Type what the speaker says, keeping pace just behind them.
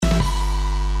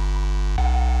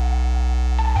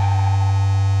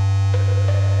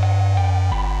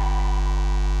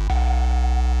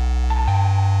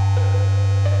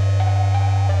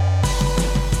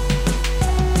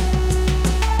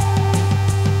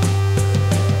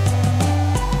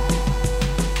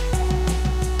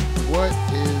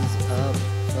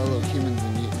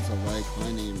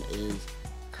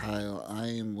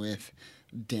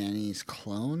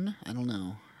clone. I don't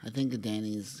know. I think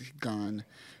Danny's gone.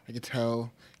 I could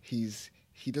tell he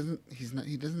doesn't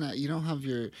you don't have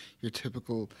your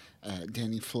typical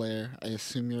Danny flair. I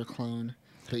assume you're a clone.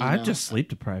 But, I'm just sleep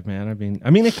deprived, man. I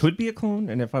mean, it could be a clone,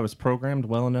 and if I was programmed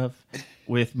well enough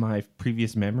with my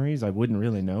previous memories, I wouldn't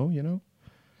really know.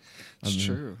 It's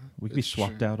true. We'd be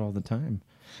swapped out all the time.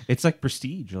 It's like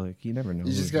Prestige. Like, you never know.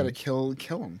 You just gotta kill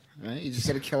him, right? You just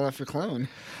gotta kill off your clone.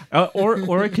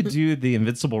 Or I could do the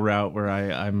invincible route where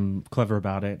I'm clever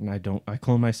about it and I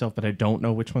clone myself, but I don't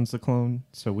know which one's the clone.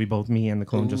 So me and the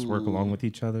clone just work along with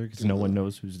each other because no one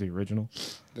knows who's the original.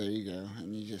 There you go,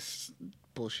 and you just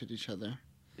bullshit each other.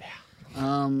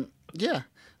 Yeah.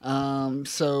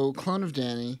 So Clone of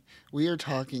Danny, we are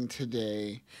talking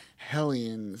today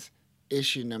Hellions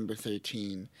issue number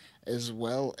 13, as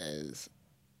well as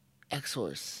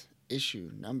X-Force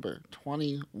issue number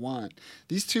 21.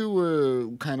 These two were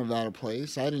kind of out of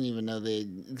place. I didn't even know they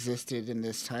existed in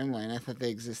this timeline. I thought they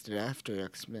existed after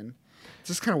X-Men. It's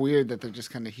just kind of weird that they're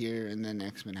just kind of here and then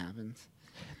X-Men happens.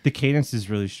 The cadence is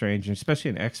really strange, and especially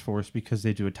in X-Force because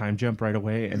they do a time jump right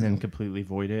away and then completely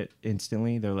void it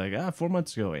instantly. They're like, 4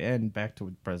 months ago, and back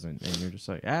to present. And you're just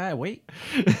like, wait.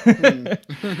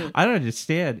 I don't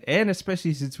understand. And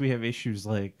especially since we have issues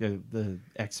like the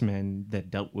X-Men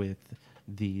that dealt with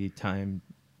the time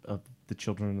of the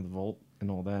Children of the Vault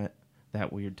and all that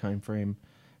weird time frame.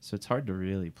 So it's hard to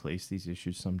really place these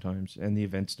issues sometimes. And the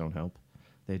events don't help.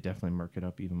 They definitely murk it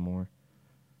up even more.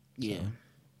 Yeah. So.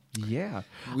 Yeah,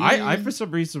 I for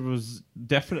some reason was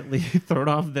definitely thrown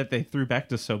off that they threw back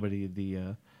to so many of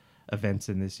the events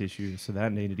in this issue, so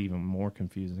that made it even more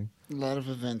confusing. A lot of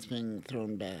events being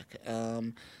thrown back.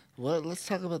 Let's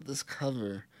talk about this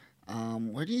cover.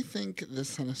 Where do you think the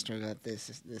Sinister got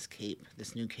this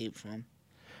new cape from?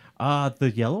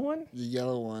 The yellow one? The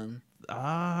yellow one.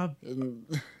 I'm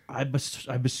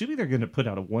assuming they're going to put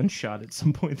out a one-shot at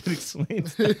some point that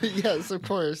explains that. Yes, of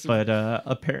course. But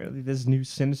apparently this new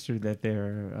Sinister that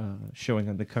they're showing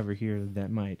on the cover here that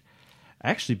might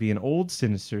actually be an old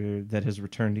Sinister that has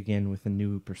returned again with a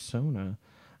new persona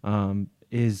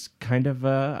is kind of,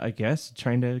 I guess,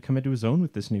 trying to come into his own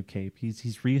with this new cape.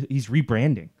 He's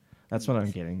rebranding. That's what I'm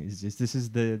getting. This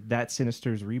is that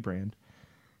Sinister's rebrand.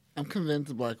 I'm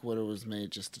convinced Black Widow was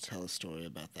made just to tell a story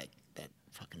about that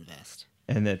fucking vest.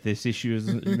 And that this issue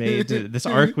is made, this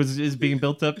arc is being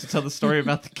built up to tell the story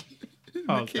about the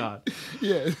Oh, God.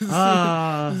 Yeah, this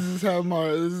is how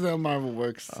Marvel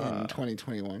works in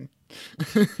 2021.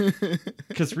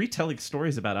 Because retelling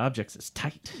stories about objects is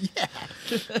tight. Yeah.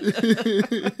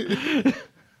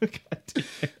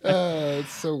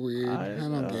 It's so weird. I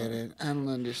don't get it. I don't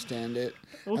understand it.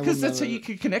 Well, because that's how you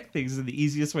can connect things in the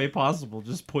easiest way possible.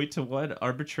 Just point to one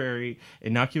arbitrary,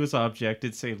 innocuous object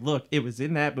and say, look, it was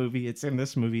in that movie. It's in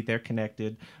this movie. They're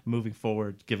connected. Moving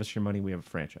forward, give us your money. We have a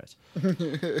franchise.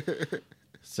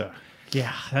 So,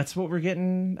 yeah, that's what we're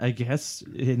getting, I guess,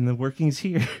 in the workings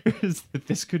here. Is that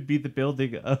this could be the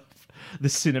building of the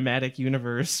cinematic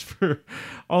universe for...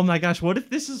 Oh my gosh, what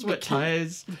if this is what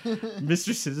ties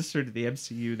Mr. Sinister to the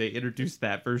MCU? They introduced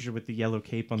that version with the yellow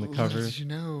cape on the cover. Did you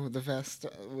know the vest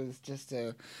was just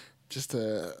a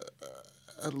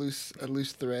loose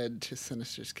thread to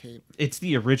Sinister's cape? It's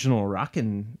the original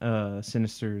rockin'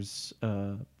 Sinister's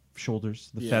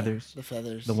shoulders, the feathers. The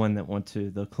feathers. The clone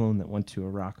that went to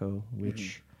Arakko,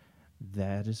 which...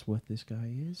 That is what this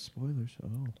guy is. Spoilers.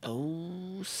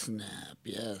 Oh, snap.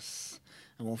 Yes.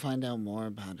 And we'll find out more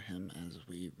about him as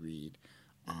we read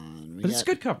on. But it's a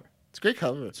good cover. It's a great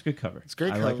cover. It's a good cover. It's a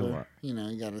great cover. I like it a lot. You know,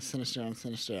 you got a Sinister on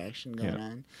Sinister action going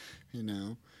on. You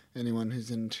know, anyone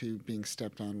who's into being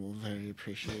stepped on will very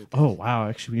appreciate that. Oh, wow.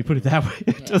 Actually, when you put it that way,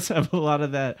 it does have a lot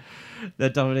of that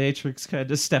Dominatrix kind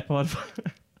of step on.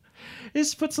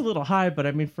 This puts a little high, but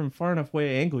I mean, from far enough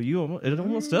away angle, it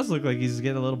almost does look like he's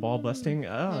getting a little ball busting.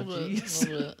 Oh, jeez.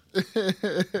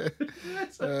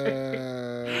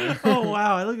 Oh,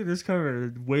 wow. I look at this cover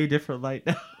in a way different light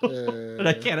now. But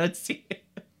I can't unsee it.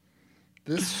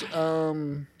 This,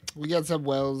 we got Zeb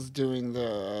Wells doing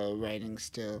the writing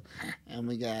still. And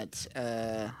we got,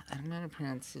 I don't know how to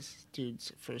pronounce this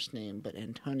dude's first name, but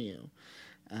Antonio.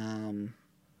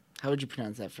 How would you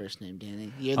pronounce that first name,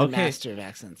 Danny? You're the master of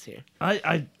accents here.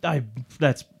 I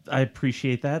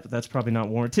appreciate that, but that's probably not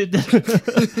warranted.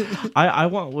 I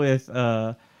went with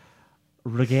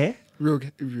Rogue.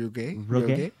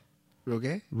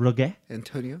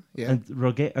 Antonio. Yeah. And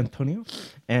Rogue Antonio,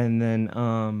 and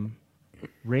then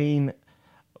Rain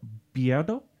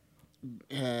Biardo.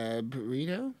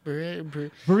 Burrito?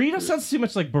 Burrito sounds too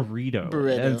much like burrito.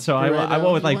 Burrito. And so I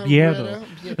went with like Biardo.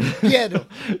 Biardo.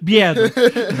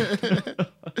 Biardo.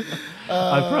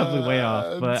 I'm probably way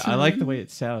off, but I like the way it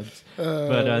sounds.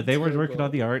 But they were working terrible.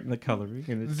 on the art and the coloring,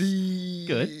 and it's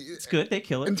good. It's good. They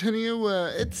kill it. Antonio,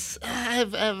 I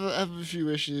have a few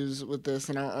issues with this,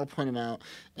 and I'll point them out.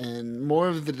 And more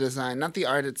of the design, not the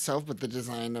art itself, but the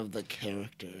design of the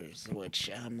characters, which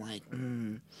I'm like,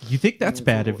 You think that's It's a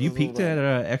bad? little- Have you a little peeked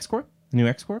at X Corp? New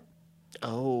X Corp?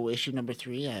 oh, issue number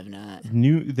 3, I have not.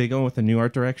 They go with a new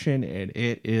art direction, and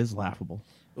it is laughable.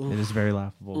 It is very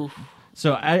laughable. Oof.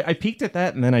 So I peeked at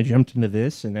that, and then I jumped into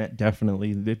this, and that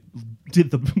definitely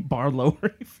did the bar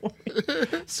lowering for me.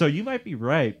 So you might be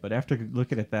right, but after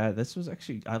looking at that, this was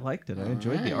actually, I liked it. I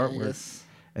enjoyed the Alright, I artwork. guess.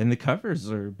 And the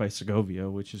covers are by Segovia,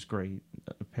 which is great.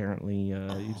 Apparently,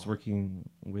 he was working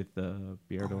with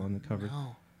Beardo on the cover.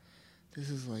 No. This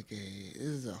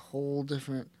is a whole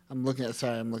different. I'm looking at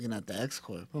the X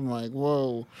Corp. I'm like,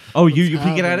 whoa. Oh, you what's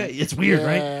peek at it? happening? It's weird,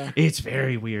 Yeah. right? It's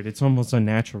very weird. It's almost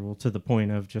unnatural to the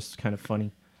point of just kind of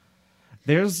funny.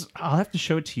 I'll have to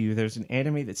show it to you. There's an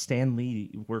anime that Stan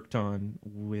Lee worked on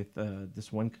with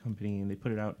this one company, and they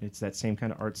put it out. It's that same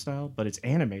kind of art style, but it's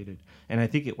animated, and I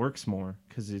think it works more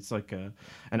because it's like an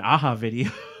AHA video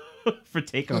for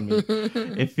Take on Me.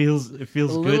 It feels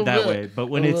little good that bit. way, but A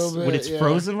little bit, it's yeah.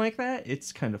 frozen like that,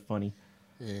 it's kind of funny.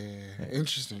 Yeah,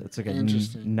 interesting. It's like a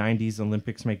interesting. 90s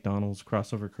Olympics McDonald's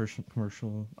crossover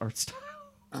commercial art style.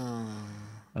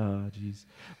 Uh, Jeez.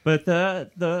 But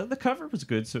the cover was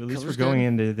good, so at least Cover's we're going good.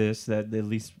 into this that they at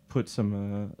least put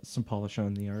some polish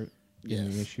on the art in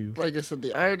the yes. issue. Like I said,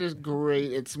 the art is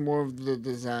great. It's more of the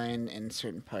design in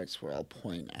certain parts where I'll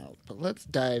point out. But let's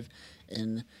dive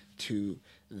into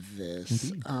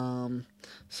this. Indeed.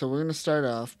 So we're gonna start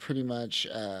off pretty much.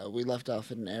 We left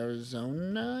off in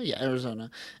Arizona. Yeah,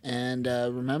 Arizona. And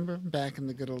remember back in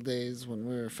the good old days when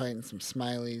we were fighting some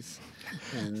Smileys,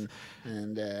 and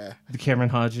The Cameron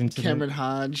Hodge incident. Cameron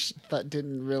Hodge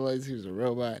didn't realize he was a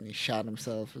robot and he shot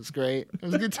himself. It was great. It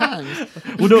was good times.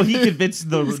 Well, no, he convinced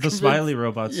the convinced- Smiley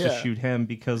robots to yeah. shoot him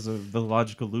because of the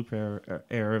logical loop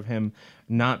error of him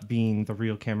not being the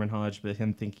real Cameron Hodge, but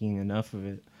him thinking enough of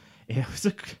it.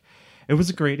 It was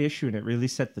a great issue, and it really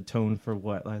set the tone for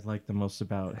what I liked the most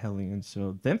about Hellion.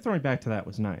 So them throwing back to that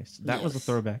was nice. That was a Yes.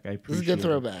 throwback I This is appreciate. a good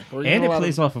throwback. We're And getting it a lot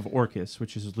plays of- off of Orcus,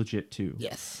 which is legit too.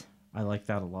 Yes. I like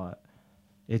that a lot.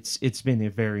 It's been a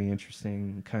very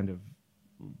interesting kind of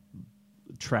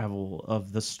travel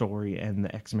of the story and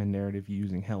the X-Men narrative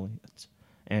using Hellions.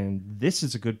 And this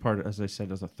is a good part, as I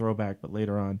said, as a throwback, but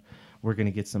later on we're going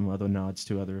to get some other nods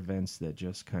to other events that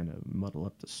just kind of muddle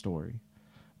up the story.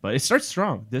 But it starts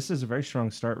strong. This is a very strong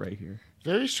start right here.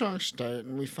 Very strong start,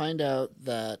 and we find out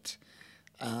that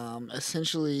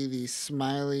essentially the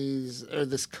Smileys, or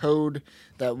this code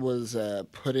that was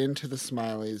put into the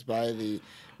Smileys by the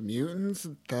mutants,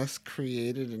 thus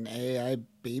created an AI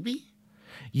baby.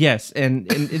 Yes, and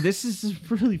this is a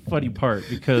really funny part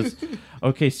because,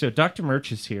 okay, so Dr.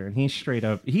 Murch is here, and he's straight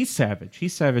up, he's savage.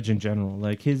 He's savage in general.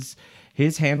 Like his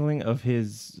handling of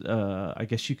his, I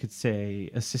guess you could say,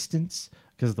 assistants,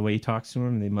 because the way he talks to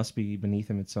him, they must be beneath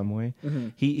him in some way. Mm-hmm.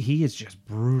 He is just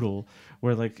brutal.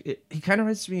 Where like he kind of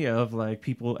reminds me of like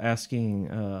people asking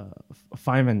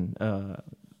Feynman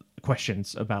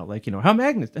questions about like, you know, how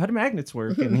do magnets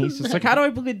work, and he's just like, how do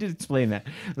I begin to explain that?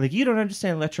 Like, you don't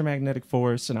understand electromagnetic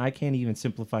force, and I can't even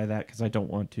simplify that because I don't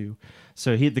want to.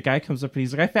 So the guy comes up and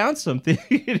he's like, I found something.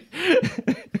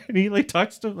 And he like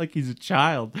talks to him like he's a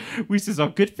child. He says, oh,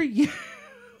 good for you.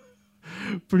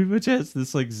 Pretty much has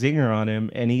this like zinger on him,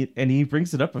 and he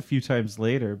brings it up a few times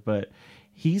later, but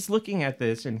he's looking at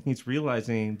this and he's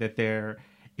realizing that there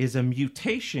is a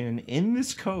mutation in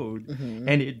this code,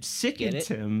 and it sickens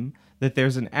him that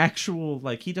there's an actual,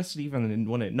 like, he doesn't even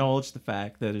want to acknowledge the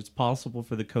fact that it's possible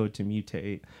for the code to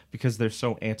mutate because they're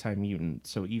so anti-mutant.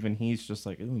 So even he's just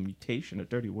like, oh, mutation, a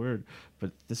dirty word,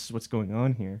 but this is what's going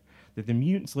on here. That the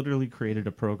mutants literally created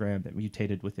a program that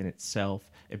mutated within itself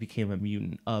and became a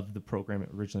mutant of the program it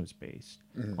originally was based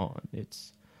on.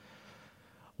 It's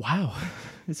wow,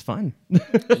 it's fun.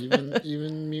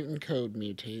 even mutant code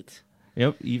mutates.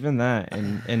 Yep, even that,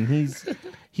 and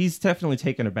he's definitely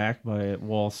taken aback by it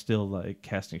while still like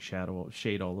casting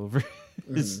shade all over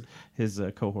his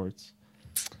cohorts.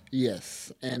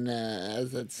 Yes, and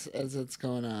as that's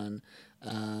going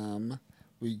on,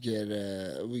 we get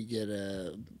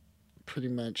pretty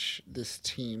much this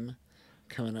team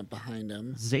coming up behind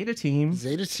them. Zeta Team,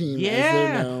 Zeta Team, as yeah,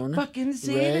 they're known. fucking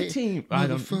Zeta right? Team. I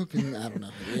don't know.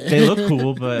 Yeah. They look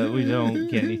cool, but we don't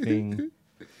get anything.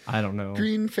 I don't know.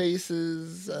 Green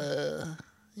faces,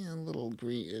 little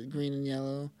green and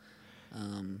yellow.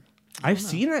 I've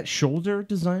seen that shoulder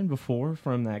design before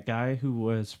from that guy who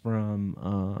was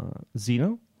from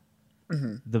Xeno.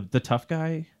 the tough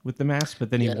guy with the mask, but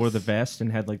then he wore the Yes. vest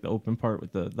and had like the open part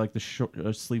with the short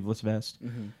sleeveless vest.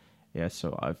 Mm-hmm. Yeah,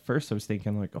 so at first I was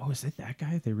thinking like, oh, is it that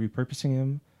guy? They're repurposing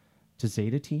him to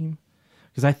Zeta Team,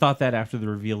 because I thought that after the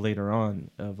reveal later on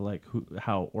of like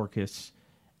how Orcus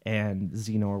and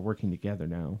Xeno are working together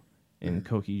now in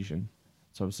cohesion.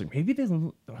 So I was like, maybe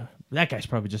that guy's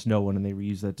probably just no one and they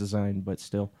reuse that design, but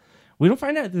still. We don't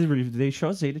find out. They show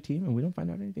us Zeta Team, and we don't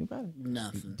find out anything about it.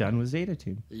 Nothing. Done with Zeta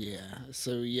Team. Yeah.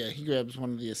 So yeah, he grabs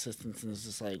one of the assistants and is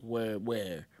just like, where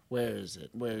is it?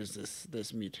 Where is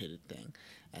this mutated thing?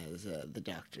 As the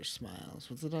doctor smiles.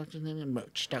 What's the doctor's name?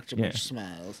 Murch. Dr. Yeah. Murch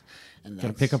smiles, and Gotta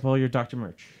that's pick up all your Dr.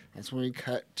 Merch. that's when we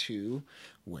cut to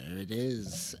where it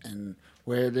is, and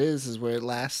where it is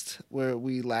where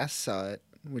we last saw it,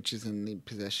 which is in the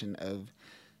possession of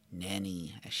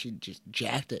Nanny. She just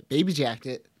jacked it, baby jacked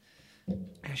it.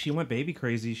 She went baby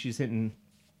crazy. She's hitting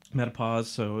menopause,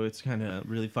 so it's kind of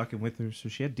really fucking with her. So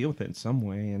she had to deal with it in some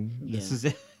way, and this Yeah. is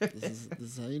it. This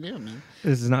is how you do it, man.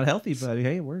 This is not healthy, but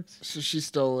hey, it works. So she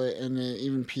stole it, and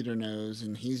even Peter knows,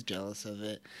 and he's jealous of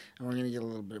it. And we're gonna get a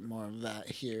little bit more of that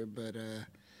here, but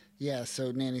yeah.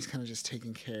 So Nanny's kind of just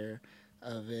taking care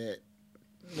of it.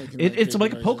 It's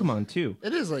like a Pokemon too.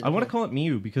 It is like I want to call it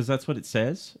Mew because that's what it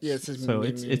says. Yeah, it says so. Mew,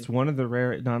 It's Mew. it's one of the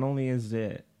rare. Not only is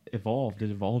it evolved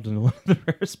into one of the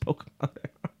rarest Pokemon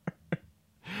there are.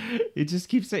 It just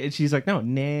keeps saying. And she's like, no,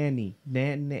 Nanny,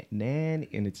 Nanny,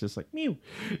 and it's just like Mew.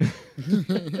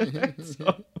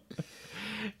 So,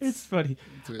 it's funny.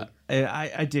 Good.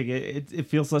 I dig it. It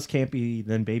feels less campy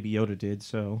than Baby Yoda did,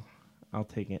 so I'll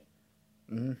take it.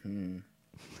 Mm-hmm.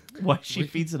 Why she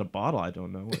feeds it a bottle, I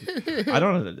don't know. Like, I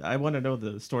don't know. I want to know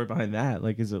the story behind that.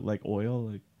 Like, is it like oil?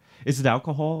 Like, is it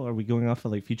alcohol? Are we going off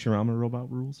of like Futurama robot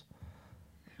rules?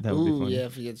 That would be Ooh, funny. yeah.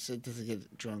 If it does it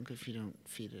get drunk if you don't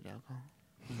feed it alcohol?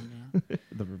 Yeah.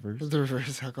 The reverse. The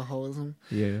reverse alcoholism.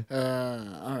 Yeah.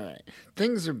 All right.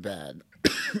 Things are bad.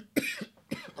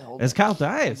 Hold As on. Kyle As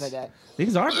I dies, die.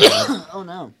 things are bad. Oh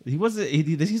no. He wasn't.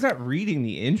 He's not reading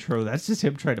the intro. That's just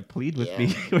him trying to plead with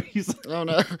me. Where he's like, Oh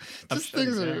no. I'm Just shutting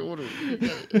things are. down. What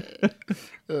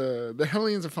the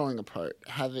Hellions are falling apart.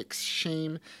 Havoc's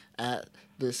shame at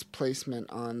this placement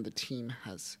on the team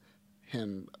has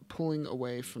him pulling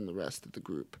away from the rest of the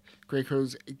group.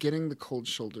 Greycrow's getting the cold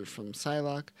shoulder from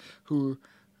Psylocke, who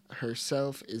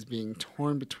herself is being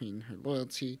torn between her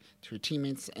loyalty to her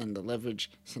teammates and the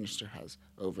leverage Sinister has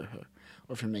over her.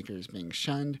 Orphan Maker is being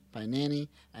shunned by Nanny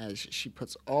as she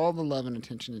puts all the love and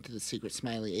attention into the secret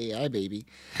Smiley AI baby.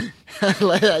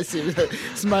 I see that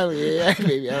Smiley AI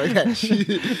baby. I like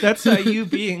that. that's not you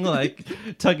being like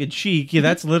tongue in cheek. Yeah,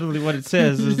 that's literally what it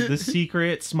says. Is the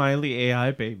secret smiley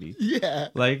AI baby. Yeah.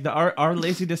 Like our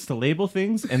laziness to label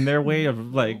things and their way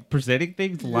of like presenting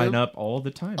things line up all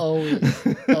the time.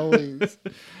 Always.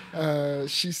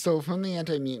 She stole from the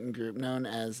anti-mutant group known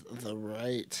as the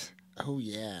Right. Oh,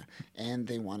 yeah. And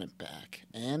they want it back.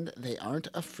 And they aren't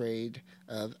afraid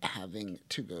of having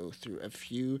to go through a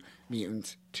few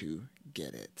mutants to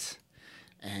get it.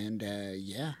 And,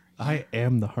 yeah. I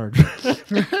am the hard right.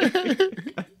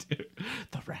 The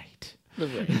right. The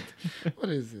Right. What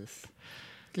is this?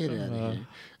 Get out of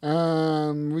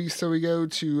here. We go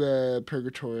to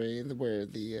Purgatory, where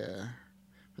the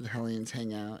Hellions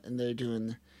hang out, and they're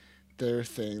doing their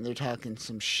thing. They're talking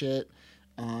some shit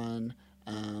on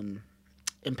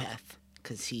Empath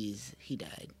because he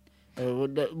died. Or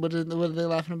what are they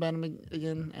laughing about him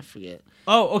again? I forget.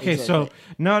 Oh, okay. Exactly. So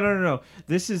no.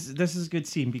 This is a good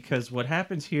scene because what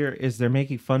happens here is they're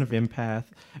making fun of Empath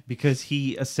because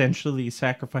he essentially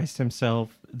sacrificed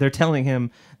himself. They're telling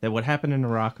him that what happened in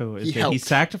Morocco is He that he helped.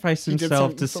 sacrificed He did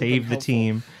himself to something save the helpful.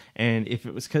 team, and if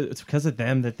it was it's because of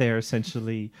them that they're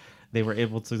essentially. They were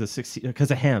able to succeed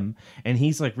because of him. And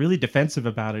he's like really defensive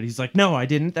about it. He's like, no, I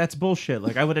didn't. That's bullshit.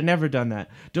 Like, I would have never done that.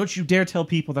 Don't you dare tell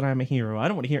people that I'm a hero. I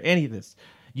don't want to hear any of this.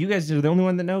 You guys are the only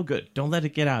one that know. Good. Don't let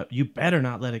it get out. You better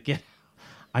not let it get out.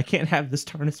 I can't have this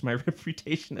tarnish my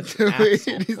reputation as an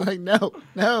asshole. He's like, no,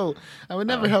 I would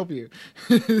never help you.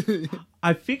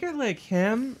 I figure like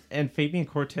him and Fabian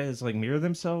Cortez like mirror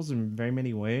themselves in very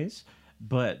many ways.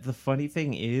 But the funny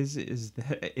thing is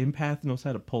that Empath knows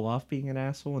how to pull off being an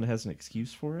asshole and has an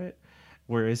excuse for it,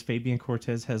 whereas Fabian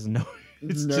Cortez has no.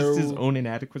 It's just his own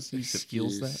inadequacies that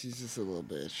fuels that. He's just a little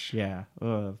bitch. Yeah,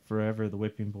 forever the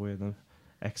whipping boy of the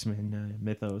X-Men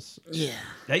mythos. Yeah.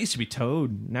 That used to be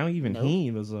Toad. Now even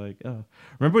he was like, oh.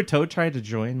 Remember when Toad tried to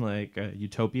join like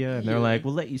Utopia and they're like,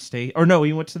 we'll let you stay. Or no,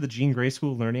 he went to the Jean Grey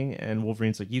school learning and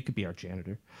Wolverine's like, you could be our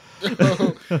janitor.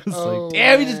 Oh, I was like,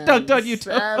 damn, he just dunked on you,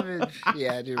 Toad. Savage.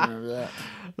 Yeah, I do remember that.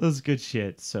 That was good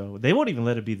shit. So they won't even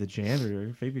let it be the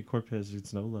janitor. Fabian Cortez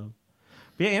gets no love.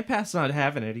 But yeah, Empath's not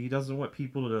having it. He doesn't want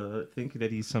people to think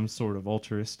that he's some sort of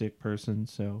altruistic person.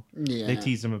 So Yeah, they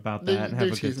tease him about that and they're have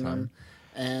a good teasing time. him.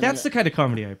 And That's the kind of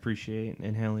comedy I appreciate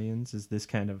in Hellions, is this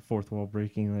kind of fourth wall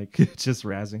breaking, like just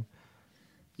razzing.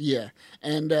 yeah,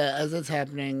 and as that's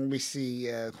happening, we see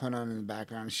Quinnon in the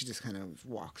background. She just kind of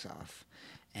walks off,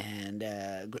 and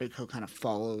Greycrow kind of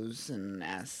follows and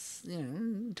asks,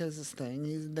 does this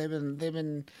thing. They've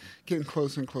been getting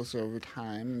closer and closer over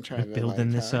time and trying to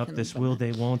Building like, this talk up, and this stuff. will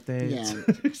they, won't they? Yeah.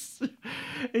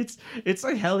 It's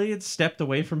like Hellions stepped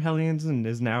away from Hellions and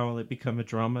is now like become a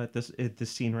drama at this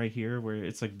scene right here, where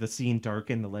it's like the scene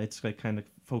darkened, the lights like kind of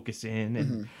focus in,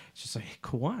 and it's just like, hey,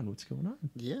 Kwan, what's going on?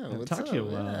 Yeah, I haven't what's talked up? to you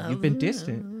in a while. Yeah, You've been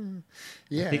distant.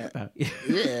 Yeah, Think about it.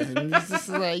 yeah, and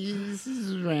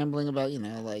he's rambling about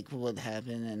like what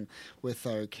happened and with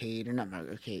Arcade or not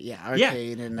Arcade,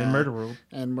 Arcade and and Murder World.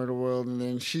 and Murder World, and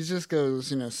then she just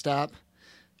goes, stop,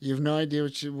 you have no idea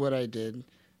what I did,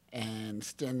 and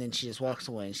then she just walks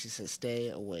away and she says, stay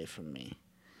away from me.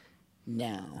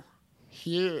 Now,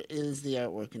 here is the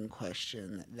artwork in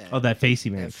question That face he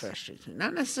that makes. frustrates me.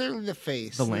 Not necessarily the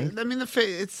face. The length? I mean, the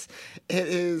face. It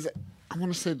is. I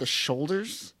want to say the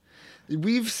shoulders.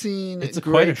 We've seen It's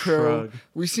quite a Greycrow. shrug.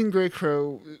 We've seen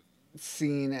Greycrow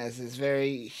seen as this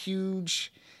very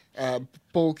huge,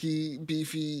 bulky,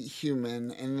 beefy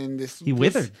human, and then He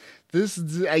withered. This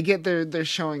I get they're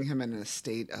showing him in a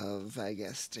state of, I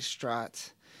guess,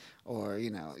 distraught, or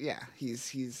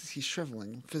he's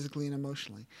shriveling physically and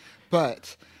emotionally,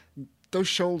 but those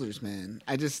shoulders, man.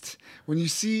 When you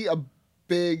see a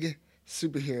big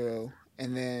superhero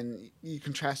and then you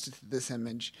contrast it to this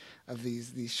image of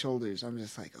these shoulders, I'm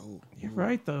just like, oh, You're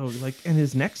right though. Like, and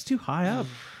his neck's too high up.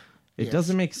 It Yes.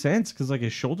 doesn't make sense because like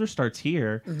his shoulder starts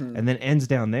here and then ends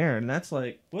down there, and that's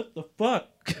like, what the fuck?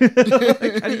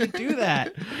 Like, how do you do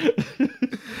that?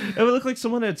 It would look like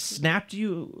someone had snapped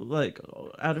you like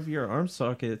out of your arm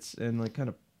sockets and like kind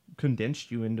of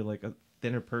condensed you into like a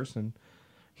thinner person.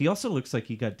 He also looks like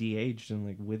he got de-aged and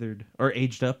like withered, or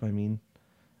aged up. I mean,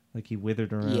 like he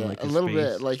withered around. yeah, like a his little face.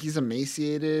 bit. Like he's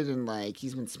emaciated and like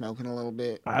he's been smoking a little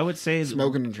bit. I would say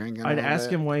Smoking and drinking. I'd ask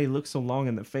him why he looks so long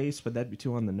in the face, but that'd be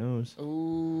too on the nose.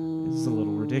 Ooh, This is a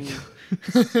little ridiculous.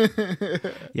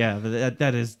 Yeah,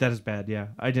 that is bad. Yeah,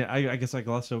 I guess I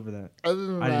glossed over that. Other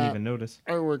than I didn't that, even notice.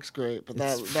 artwork's great, but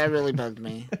It's- that really bugged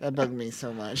me. That bugged me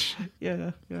so much.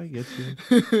 Yeah, I get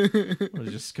you. I'll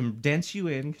just condense you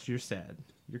in because you're sad.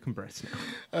 You're compressed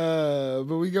now.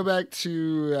 But we go back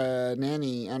to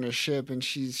Nanny on her ship, and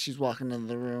she's walking into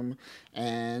the room,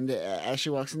 and as she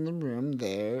walks in the room,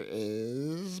 there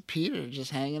is Peter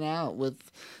just hanging out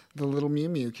with the little Mew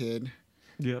Mew kid,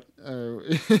 Yep.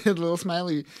 the little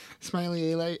smiley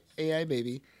AI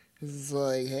baby. He's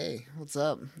like, hey, what's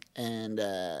up? And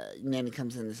Nanny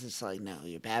comes in and is just like, no,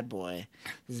 you're a bad boy.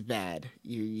 This is bad.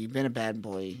 You've been a bad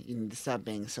boy. You need to stop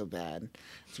being so bad.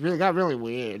 It's really got really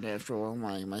weird after a while. I'm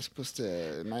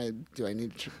like, do I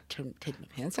need to take my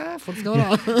pants off? What's going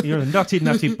on? You're a naughty,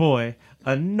 naughty boy.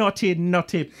 A naughty,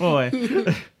 naughty boy.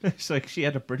 It's like she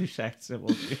had a British accent.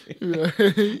 Wasn't she?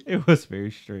 It was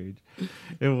very strange.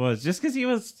 It was just because he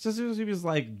was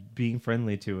like being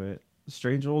friendly to it.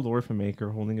 Strange old orphan maker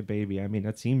holding a baby. I mean,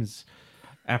 that seems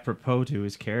apropos to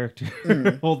his character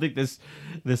holding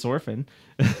this orphan.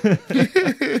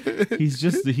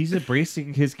 He's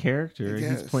embracing his character and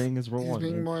he's playing his role. He's I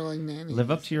being mean, more like Nanny.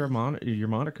 live up to your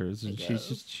monikers, and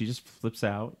guess. she just flips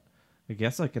out. I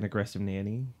guess like an aggressive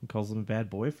nanny and calls him a bad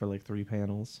boy for like 3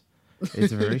 panels.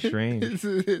 It's very strange.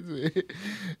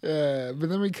 But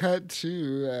then we cut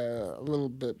to a little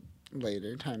bit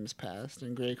later. Time has passed,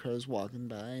 and Greycrow's walking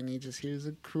by, and he just hears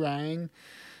a crying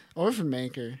orphan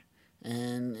maker.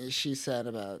 And she's sad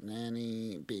about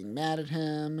Nanny being mad at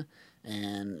him,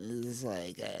 and is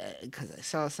like, because I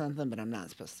saw something, but I'm not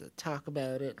supposed to talk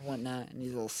about it and whatnot. And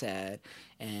he's a little sad,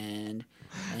 and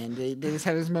they just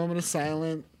have this moment of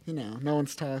silence. No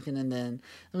one's talking, and then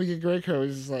we get Greycrow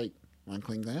is just like, one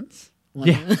clean glance.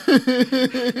 Yeah. And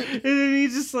then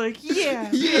he's just like, yeah.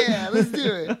 Yeah, let's do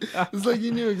it. It's like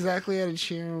you knew exactly how to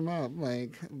cheer him up,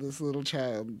 like this little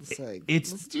child. It's like,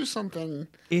 let's do something.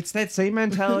 It's that same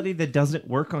mentality that doesn't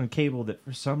work on Cable that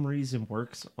for some reason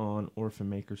works on Orphan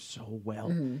Maker so well.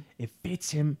 Mm-hmm. It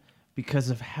fits him because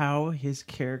of how his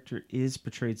character is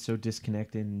portrayed so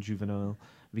disconnected and juvenile,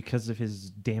 because of his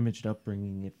damaged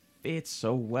upbringing. It fits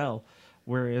so well.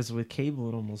 Whereas with Cable,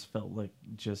 it almost felt like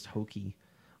just hokey,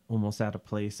 almost out of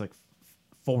place, like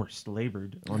forced,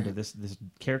 labored onto this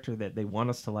character that they want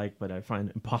us to like, but I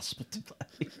find impossible to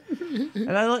like.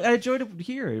 And I enjoyed it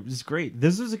here. It was great.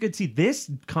 This was a good scene. This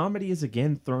comedy is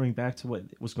again throwing back to what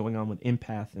was going on with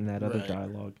Empath and that other Right.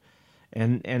 dialogue.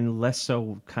 and less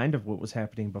so kind of what was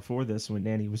happening before this when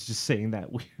Nanny was just saying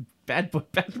that weird bad boy,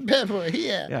 bad boy. Bad boy,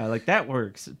 yeah. Yeah, like that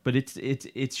works, but it's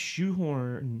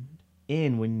shoehorned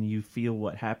in when you feel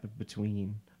what happened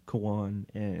between Kawan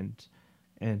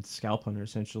and Scalp Hunter,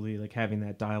 essentially, like having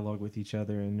that dialogue with each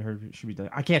other, and her should be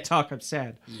like, I can't talk, I'm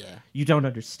sad. Yeah. You don't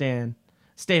understand.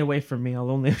 Stay away from me, I'll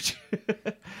only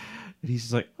and he's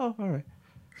just like, oh, all right.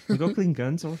 We'll go clean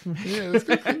guns over from me. Yeah, let's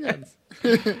go clean guns.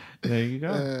 There you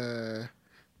go.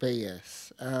 But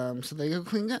yes, so they go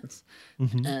clean guns.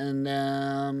 Mhm.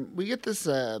 And we get this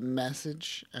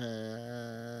message.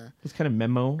 This kind of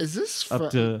memo Is this up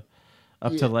to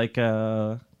like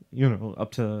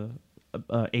up to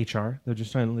HR. They're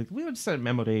just trying to like, we would send a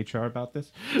memo to HR about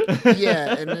this.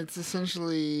 Yeah, and it's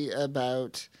essentially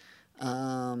about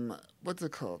what's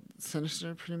it called?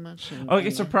 Sinister, pretty much.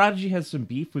 Okay, so Prodigy has some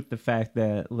beef with the fact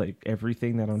that like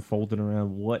everything that unfolded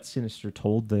around what Sinister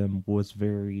told them was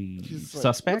very he's like,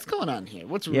 suspect. What's going on here?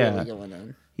 What's Yeah. really going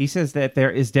on? He says that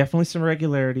there is definitely some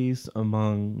irregularities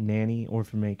among Nanny,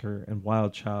 Orphan Maker, and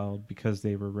Wild Child because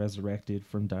they were resurrected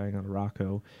from dying on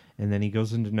Rocco. And then he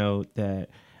goes into note that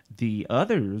the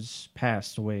others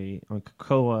passed away on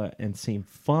Krakoa and seemed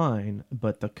fine,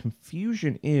 but the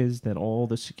confusion is that all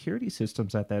the security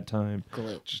systems at that time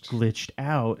glitched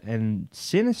out, and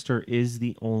Sinister is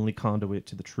the only conduit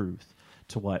to the truth,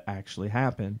 to what actually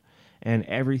happened. And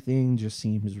everything just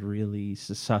seems really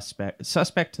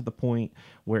suspect to the point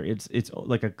where it's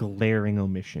like a glaring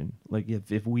omission. Like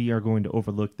if we are going to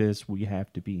overlook this, we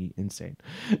have to be insane.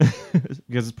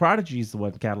 Because Prodigy is the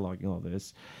one cataloging all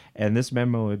this. And this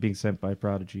memo being sent by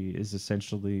Prodigy is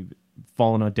essentially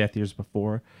fallen on deaf ears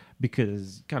before,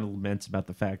 because it kind of laments about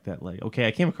the fact that, like, okay,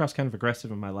 I came across kind of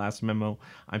aggressive in my last memo.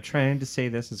 I'm trying to say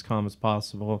this as calm as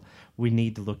possible. We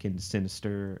need to look into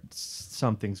Sinister.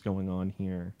 Something's going on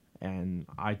here, and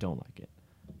I don't like it.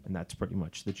 And that's pretty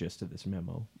much the gist of this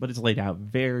memo. But it's laid out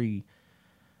very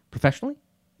professionally,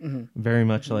 very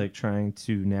much like trying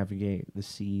to navigate the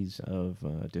seas of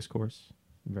discourse,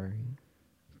 very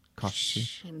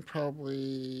cautiously. And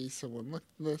probably someone looked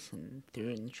at this and threw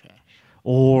it in the trash.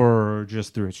 Or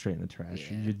just threw it straight in the trash.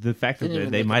 Yeah. The fact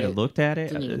that they might have looked at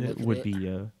it would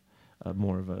be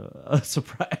more of a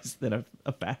surprise than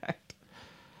a fact.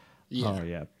 Yeah. Oh,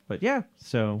 yeah. But yeah,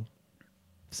 so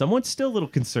someone's still a little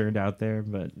concerned out there,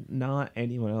 but not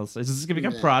anyone else. Is this going to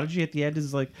become Prodigy at the end?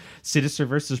 Is like Sinister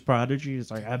versus Prodigy?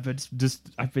 It's like, I've been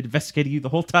investigating you the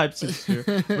whole time, Sinister.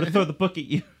 I'm going to throw the book at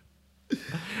you.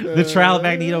 The trial of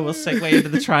Magneto will segue into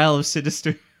the trial of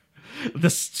Sinister.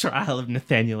 The trial of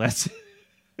Nathaniel S.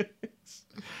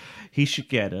 He should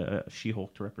get a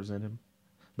She-Hulk to represent him.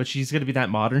 But she's going to be that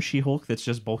modern She-Hulk that's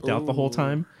just bulked out the whole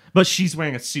time. But she's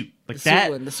wearing a suit. Like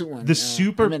the suit one. The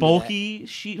super bulky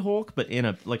She-Hulk, but in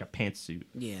a pantsuit.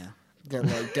 Yeah. The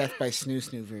like Death by Snoo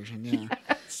Snoo version, yeah.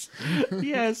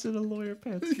 Yes, in a lawyer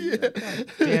pantsuit. God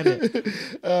damn it.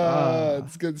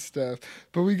 It's good stuff.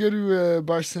 But we go to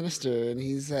Bar Sinister, and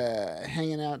he's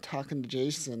hanging out talking to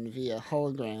Jason via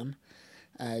hologram.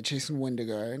 Jason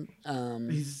Wendigard.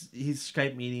 He's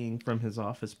Skype meeting from his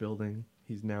office building.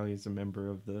 He's a member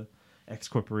of the X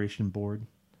Corporation board.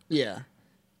 Yeah.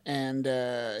 And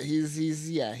he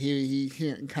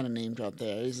kind of name dropped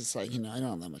there. He's just like, I don't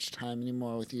have that much time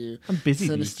anymore with you. I'm busy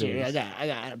Sinister. these days. I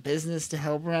got a business to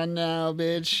help run now,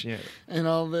 bitch. Yeah. And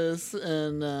all this.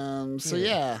 And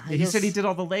he said he did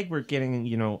all the legwork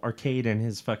getting, Arcade and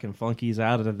his fucking flunkies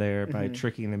out of there by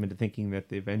tricking them into thinking that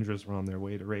the Avengers were on their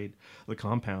way to raid the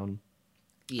compound.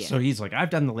 Yeah. So he's like,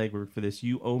 I've done the legwork for this.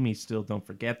 You owe me still. Don't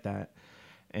forget that.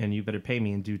 And you better pay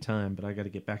me in due time, but I got to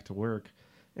get back to work.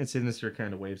 And Sinister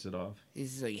kind of waves it off.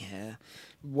 He's like,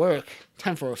 work.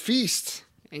 Time for a feast.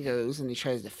 He goes and he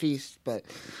tries to feast, but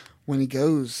when he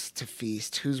goes to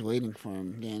feast, who's waiting for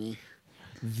him, Danny?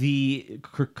 The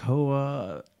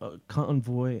Krakoa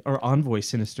envoy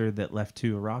Sinister that left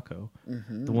to Arakko.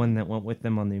 Mm-hmm. The one that went with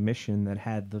them on the mission that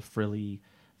had the frilly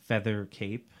feather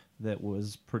cape that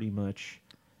was pretty much...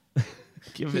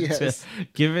 Give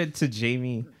it to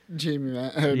Jamie. Not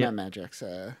Madrox.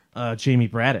 Jamie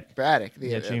Braddock.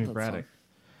 Jamie Braddock.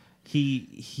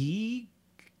 He's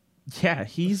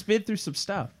been through some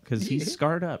stuff because he's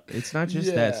scarred up. It's not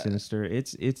just that Sinister.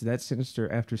 It's that Sinister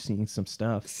after seeing some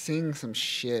stuff. Seeing some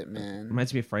shit, man.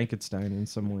 Reminds me of Frankenstein in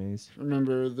some ways.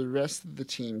 Remember, the rest of the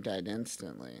team died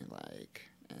instantly,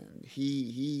 and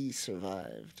he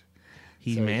survived.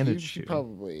 He managed to.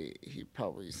 He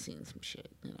probably seen some shit,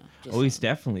 He's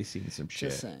definitely seen some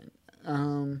shit. Just saying.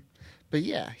 But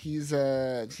yeah, he's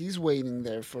waiting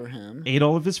there for him. Ate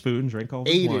all of his food and drank all of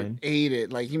his wine. Ate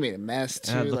it. Like, he made a mess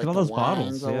too. Look at all those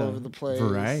bottles all over the place.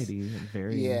 Variety and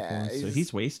variety. So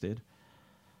he's wasted.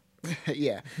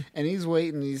 Yeah, and he's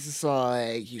waiting. He's just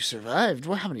like, "You survived.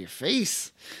 What happened to your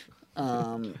face?"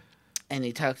 Um, and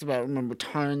he talked about, remember,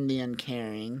 Tarn the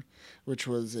Uncaring, which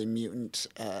was a mutant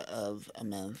of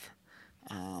Amenth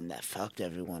that fucked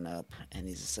everyone up. And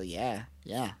he's just like, yeah,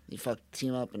 he fucked the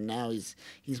team up, and now he's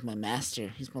my master.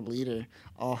 He's my leader.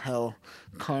 All hell,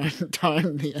 Tarn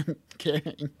the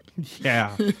Uncaring.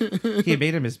 Yeah, he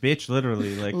made him his bitch,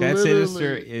 literally. Like that Literally.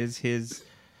 Sinister is his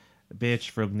bitch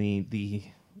from the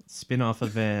spin-off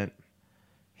event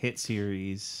hit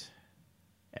series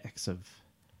X of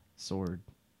Sword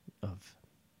of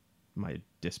My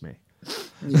Dismay.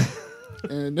 Yeah.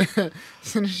 And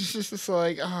so she's just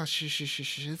like, oh, shh,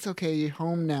 it's okay. You're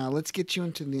home now. Let's get you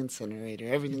into the incinerator.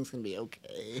 Everything's going to be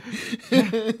okay.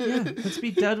 Yeah, let's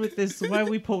be done with this. Why are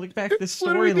we pulling back this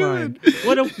What are we storyline? doing?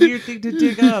 What a weird thing to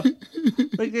dig up.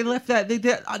 Like they left that.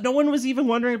 No one was even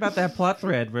wondering about that plot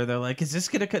thread where they're like, "Is this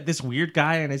gonna cut this weird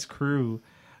guy and his crew?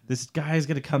 This guy is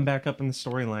gonna come back up in the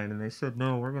storyline?" And they said,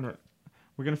 "No, we're gonna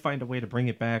find a way to bring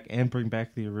it back and bring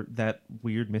back that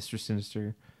weird Mr.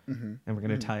 Sinister." Mm-hmm. And we're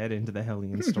gonna tie it into the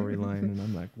Hellion storyline, and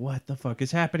I'm like, what the fuck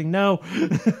is happening? No,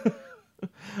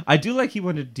 I do like he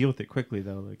wanted to deal with it quickly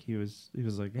though. Like he was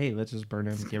like, hey, let's just burn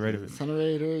him and get rid of it.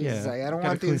 Incinerator. He's Yeah, like, I don't gotta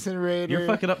want the clean- incinerator. You're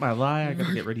fucking up my lie. I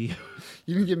gotta get rid of you.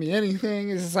 You didn't give me anything.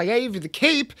 It's just like, I gave you the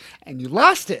cape, and you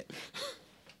lost it.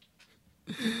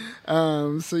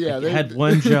 So yeah, You had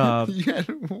one job. You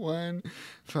had one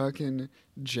fucking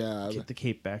job. Get the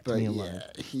cape back to But me yeah, alive.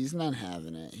 he's not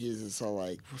having it. He's just all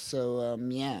like, so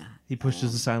yeah. He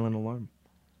pushes the silent alarm.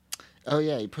 Oh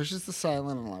yeah, he pushes the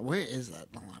silent alarm. Where is that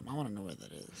alarm? I want to know where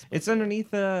that is. It's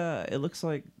underneath. It looks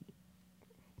like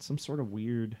some sort of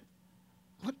weird.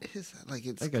 What is that? Like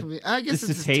it's. Like I guess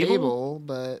it's it's a a table? table,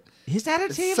 but Is that a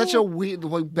it's table? such a weird.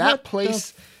 Like that What the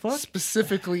place fuck?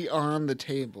 specifically on the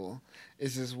table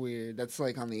is just weird. That's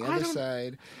like on the I other don't-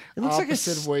 side. It looks like a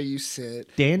opposite of where you sit.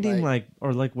 standing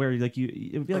or where like you.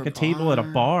 It would be Or like a table at a bar.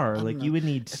 I bar. don't Like know. you would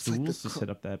need It's like the stools to co- sit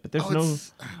up that, but there's Oh, no.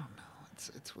 I don't know.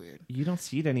 It's weird. You don't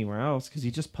see it anywhere else because he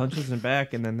just punches him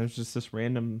back, and then there's just this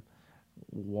random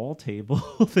wall table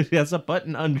that has a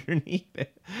button underneath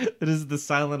it that is the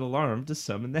silent alarm to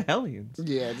summon the Hellions.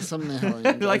 Yeah, just something the hell.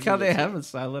 I like how they have a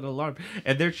silent alarm,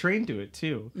 and they're trained to it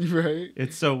too. Right.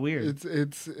 It's so weird.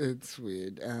 It's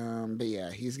weird. But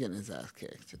yeah, he's getting his ass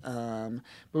kicked. But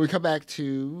we come back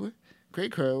to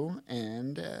Great Crow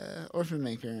and Orphan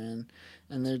Maker,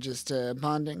 and they're just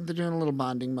bonding. They're doing a little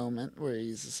bonding moment where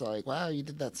he's just like, "Wow, you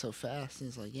did that so fast." And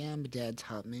he's like, "Yeah, my dad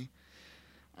taught me,"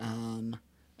 and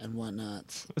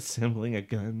whatnot. Assembling a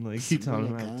gun, like he taught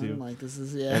him how to do, Like this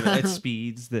is at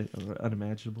speeds that are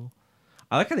unimaginable.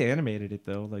 I like how they animated it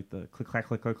though, like the click clack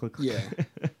click click click. click.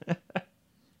 Yeah.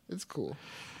 It's cool.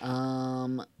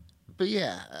 But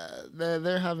yeah,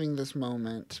 they're having this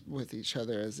moment with each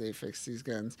other as they fix these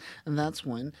guns. And that's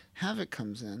when Havoc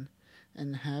comes in.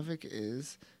 And Havoc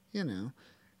is,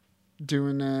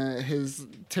 doing his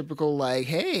typical, like,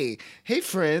 hey,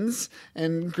 friends.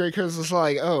 And Grey Crow's just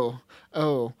like, oh,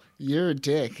 you're a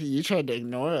dick. You tried to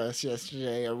ignore us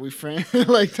yesterday. Are we friends?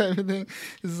 Like, type of thing.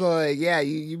 It's like, yeah,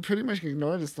 you pretty much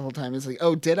ignored us the whole time. It's like,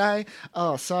 oh, did I?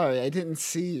 Oh, sorry, I didn't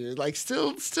see you. Like,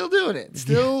 still doing it.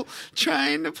 Still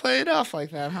trying to play it off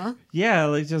like that, huh? Yeah,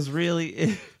 like just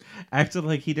really acted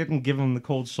like he didn't give him the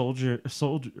cold shoulder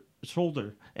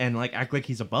and like act like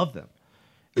he's above them.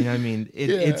 You know what I mean?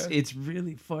 It's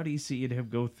really funny seeing him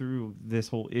go through this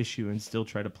whole issue and still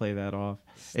try to play that off.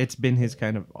 It's been his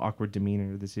kind of awkward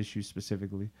demeanor, this issue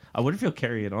specifically. I wonder if he'll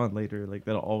carry it on later. Like,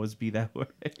 that'll always be that way.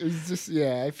 It's just,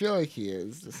 yeah, I feel like he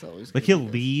is. Just always Like, gonna he'll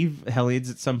be leave Hellions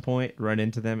at some point, run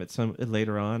into them at some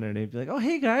later on, and he'd be like, oh,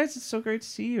 hey, guys, it's so great to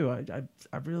see you.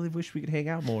 I really wish we could hang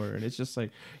out more. And it's just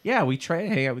like, yeah, we try to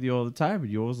hang out with you all the time, but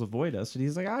you always avoid us. And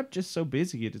he's like, I'm just so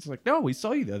busy. And it's like, no, we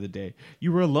saw you the other day.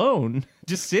 You were alone.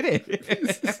 Just sit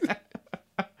it.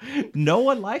 No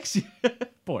one likes you.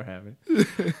 Poor Havoc.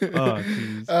 Oh,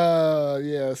 jeez.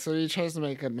 Yeah, so he tries to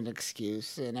make him an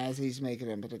excuse, and as he's making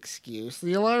him an excuse,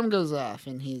 the alarm goes off,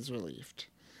 and he's relieved.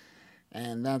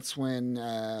 And that's when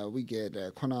we get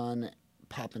Quanon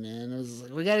popping in. It was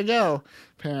like, we gotta go,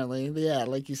 apparently. Yeah,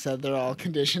 like you said, they're all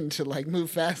conditioned to, like, move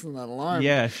fast on that alarm.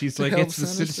 Yeah, she's to like, help it's the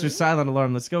Sinister. Sinister silent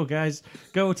alarm. Let's go, guys.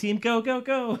 Go, team. Go, go,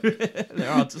 go.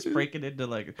 They're all just breaking into,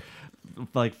 like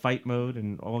fight mode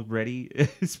and all ready.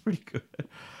 It's pretty good.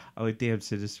 I'm like, damn,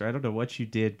 Sinister. I don't know what you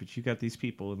did, but you got these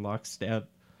people in lockstep.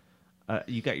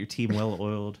 You got your team well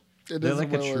oiled. It They're is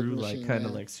like a well-oiled true, machine, kind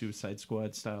of yeah. like Suicide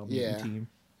Squad style Yeah. team.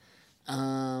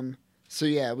 So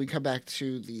yeah, we come back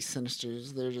to the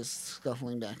Sinisters. They're just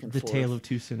scuffling back and The forth. tale of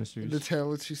two Sinisters. The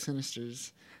Tale of Two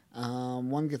Sinisters.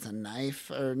 One gets a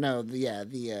knife, or no, the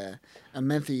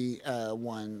Amenthi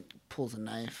one pulls a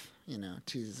knife.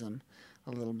 Teases him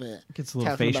a little bit, Gets a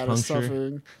little talking face about his puncture.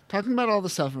 suffering, talking about all the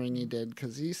suffering he did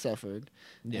because he suffered.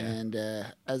 Yeah. And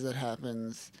as it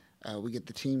happens, we get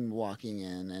the team walking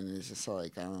in, and it's just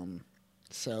like,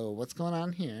 so what's going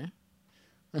on here?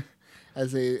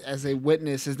 As they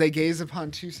witness, as they gaze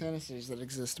upon two Sinisters that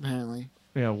exist apparently.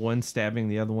 Yeah, one stabbing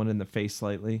the other one in the face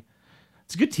slightly.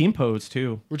 It's a good team pose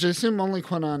too. Which I assume only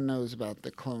Quinnan knows about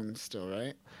the clones still,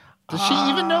 right? Does she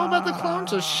even know about the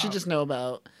clones, or does she just know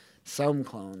about some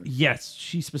clones? Yes,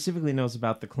 she specifically knows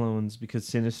about the clones because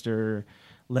Sinister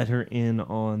let her in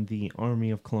on the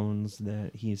army of clones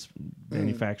that he's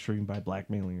manufacturing by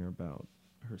blackmailing her about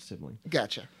her sibling.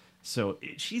 Gotcha. So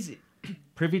she's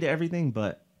privy to everything,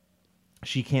 but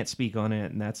she can't speak on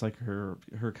it, and that's like her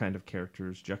kind of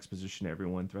character's juxtaposition to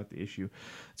everyone throughout the issue.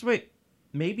 So wait,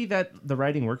 maybe that the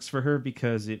writing works for her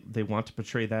because they want to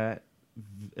portray that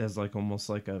as like almost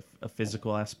like a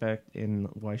physical aspect in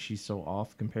why she's so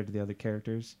off compared to the other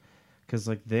characters, because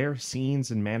like their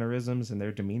scenes and mannerisms and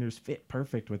their demeanors fit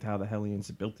perfect with how the Hellions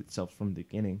have built itself from the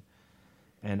beginning.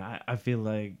 And I feel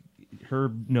like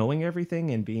her knowing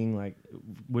everything and being like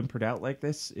whimpered out like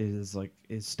this is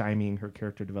stymieing her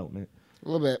character development. A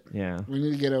little bit. Yeah. We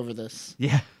need to get over this.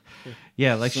 Yeah.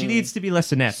 Yeah, like she Soon. needs to be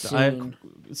less inept. Soon.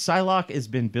 Psylocke has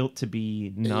been built to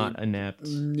be not inept.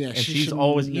 Yeah, and she she's should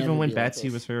always, never even when be like Betsy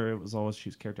this. was her, it was always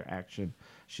she's character action.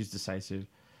 She's decisive.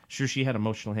 Sure, she had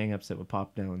emotional hangups that would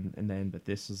pop down and then, but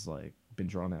this has like been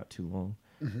drawn out too long.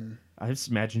 Mm-hmm. I just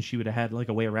imagine she would have had like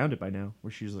a way around it by now,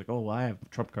 where she was like, "Oh, well, I have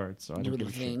trump cards, so I You don't would give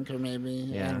a shit." think, or maybe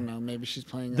Yeah. I don't know. Maybe she's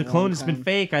playing The her clone own has been clone.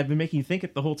 fake. I've been making you think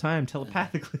it the whole time,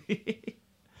 telepathically.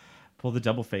 Pull the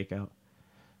double fake out.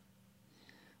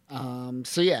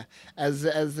 So yeah, as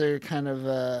they're kind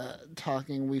of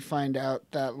talking, we find out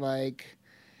that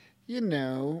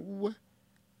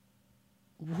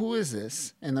who is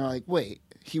this? And they're like, wait,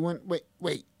 he's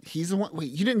the one. Wait,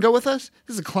 you didn't go with us?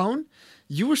 This is a clone.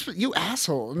 You were you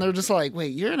asshole. And they're just like,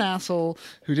 wait, you're an asshole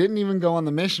who didn't even go on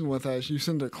the mission with us. You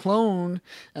sent a clone,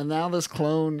 and now this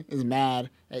clone is mad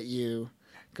at you.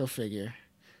 Go figure.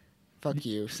 Fuck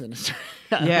you, Sinister.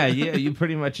 Yeah, you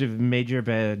pretty much have made your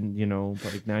bed,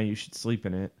 like now you should sleep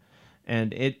in it.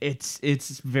 And it's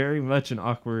very much an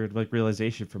awkward like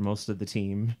realization for most of the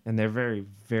team, and they're very,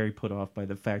 very put off by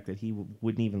the fact that he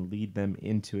wouldn't even lead them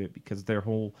into it, because their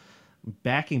whole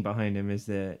backing behind him is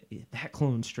that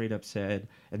clone straight up said,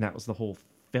 and that was the whole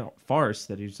farce,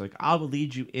 that he was like, I will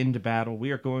lead you into battle. We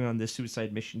are going on this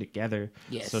suicide mission together.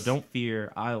 Yes. So don't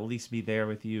fear. I'll at least be there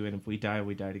with you. And if we die,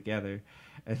 we die together.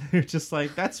 And they're just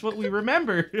like, that's what we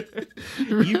remember.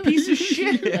 You piece of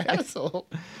shit. You asshole.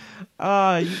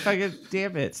 You fucking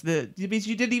damn it. It means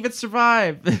you didn't even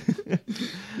survive.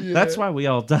 That's why we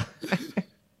all die.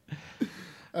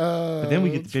 But then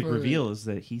we get the big reveal is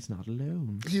that he's not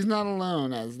alone. He's not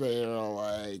alone, as they're all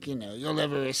like, you'll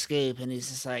never escape, and he's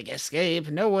just like, escape?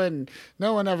 No one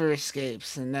ever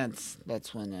escapes, and that's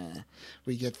when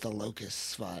we get the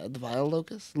Locust Vial, the Vial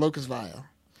Locust Vial,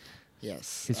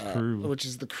 yes, His crew, which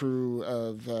is the crew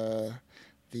of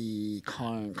the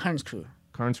Karn's crew.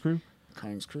 Karn's crew.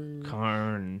 Karn's crew.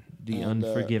 Karn, the And,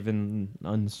 unforgiven,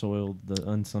 unsoiled, the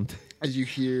unsomething. As you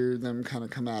hear them kind of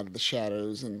come out of the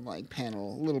shadows and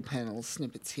little panel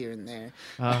snippets here and there,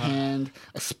 a hand,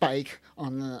 a spike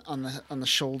on the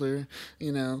shoulder,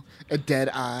 a dead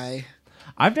eye.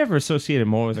 I've never associated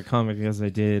more with a comic as I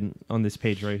did on this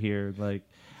page right here. Like,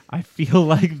 I feel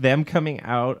like them coming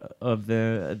out of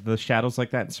the shadows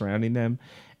like that and surrounding them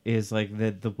is like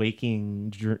the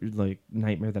waking like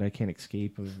nightmare that I can't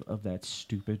escape of that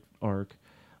stupid arc.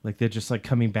 Like they're just like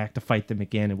coming back to fight them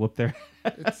again and whoop their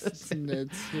It's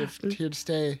here to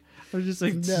stay. I'm just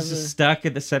like Never. just stuck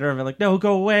in the center of it. Like, no,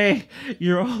 go away.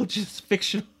 You're all just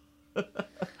fictional.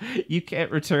 You can't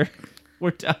return.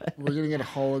 We're done. We're gonna get a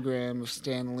hologram of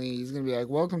Stan Lee. He's gonna be like,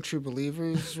 "Welcome, true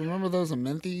believers. Remember those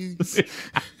Amenthis?"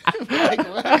 Like,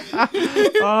 what?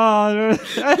 Oh,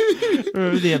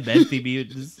 remember the Amenthi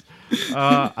mutants.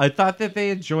 I thought that they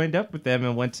had joined up with them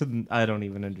and went to. I don't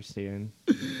even understand.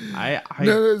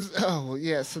 Oh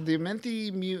yeah. So the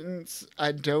Amenthi mutants,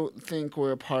 I don't think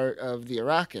were a part of the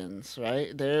Arakans,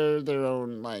 right? They're their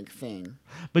own thing.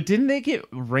 But didn't they get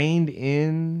reined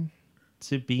in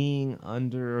to being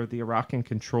under the Arakan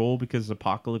control because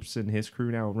Apocalypse and his crew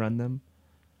now run them?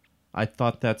 I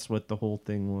thought that's what the whole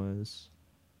thing was.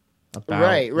 about.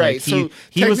 Right. Like, So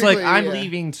he was like, technically, I'm yeah.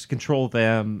 leaving to control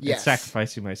them and Yes.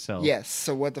 sacrificing myself. Yes.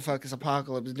 So what the fuck is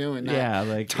Apocalypse doing? Now? Yeah,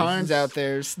 like Tarn's this is- out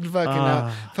there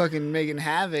fucking making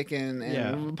havoc, and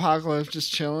Yeah. Apocalypse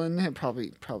just chilling. And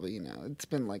probably, it's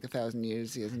been like 1,000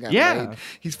 years. He hasn't gotten Yeah. laid.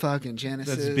 He's fucking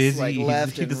Genesis. That's busy. Like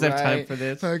left He and doesn't have time right. for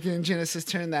this. Fucking Genesis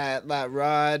turned that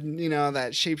rod,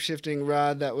 that shape-shifting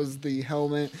rod that was the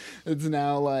helmet. It's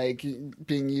now like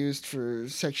being used for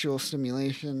sexual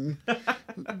stimulation.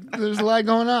 There's a lot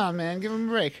going on, man. Give him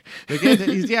a break.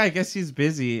 I guess he's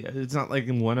busy. It's not like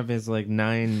one of his like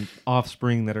 9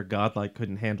 offspring that are godlike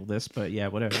couldn't handle this, but yeah,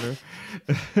 whatever.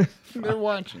 They're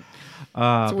watching. It's a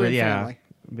But weird yeah. family.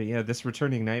 But yeah, this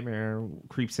returning nightmare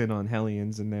creeps in on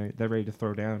Hellions, and they're ready to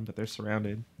throw down, but they're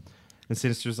surrounded. And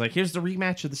Sinister's like, "Here's the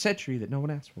rematch of the century that no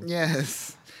one asked for."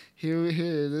 Yes.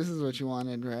 Here. This is what you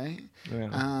wanted, right?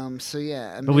 Yeah. So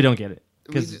yeah. But we don't get it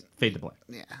we because d- fade to black.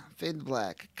 Yeah. Fade to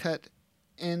black. Cut.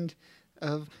 End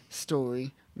of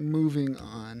story. Moving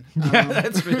on. Yeah,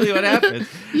 that's really what happens.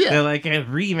 Yeah. They're like a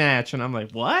rematch, and I'm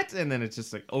like, "What?" And then it's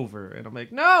just like over, and I'm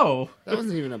like, "No." That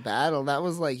wasn't even a battle. That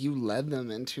was like you led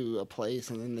them into a place,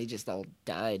 and then they just all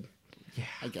died. Yeah.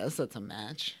 I guess that's a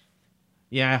match.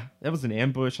 Yeah, that was an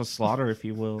ambush, a slaughter, if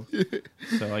you will.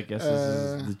 So I guess this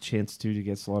is the chance to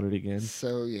get slaughtered again.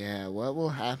 So yeah, what will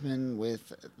happen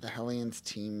with the Hellions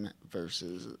team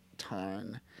versus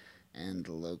Tarn and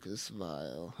Locust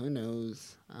Vile? Who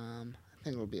knows? I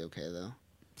think it'll be okay though.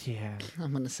 Yeah,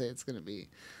 I'm gonna say it's gonna be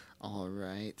all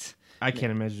right. I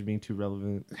can't imagine it being too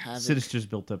relevant. Havoc- Sinister's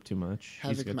built up too much.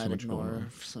 He's Havoc got too might much going ignore on.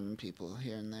 some people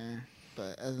here and there,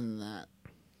 but other than that,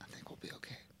 I think we'll be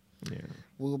okay. Yeah.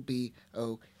 We'll be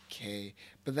okay.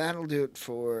 But that'll do it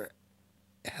for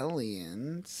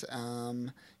Hellions.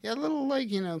 Yeah, a little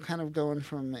like, kind of going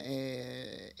from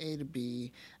A to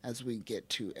B as we get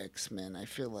to X-Men. I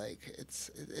feel like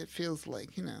it feels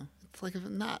like, it's like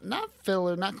not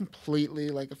filler, not completely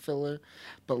like a filler,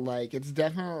 but like it's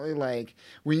definitely like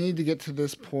we need to get to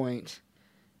this point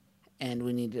and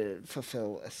we need to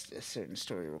fulfill a certain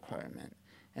story requirement,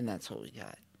 and that's what we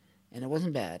got. And it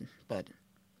wasn't bad, but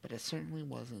it certainly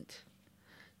wasn't.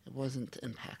 It wasn't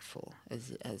impactful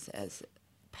as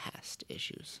past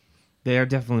issues. They are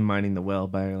definitely mining the well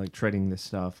by like treading this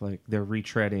stuff. Like they're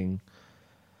retreading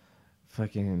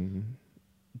fucking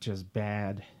just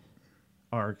bad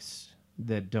arcs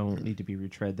that don't need to be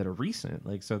retread, that are recent.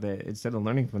 Like, so that instead of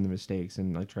learning from the mistakes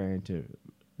and like trying to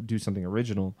do something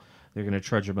original, they're going to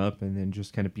trudge them up and then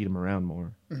just kind of beat them around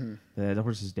more. Mm-hmm. The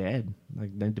horse is dead.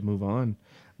 Like, they need to move on.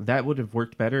 That would have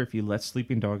worked better if you let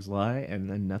Sleeping Dogs lie and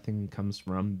then nothing comes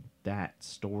from that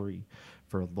story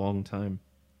for a long time.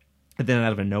 And then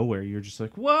out of nowhere, you're just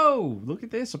like, whoa, look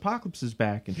at this. Apocalypse is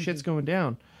back and shit's going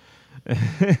down.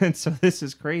 And so this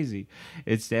is crazy.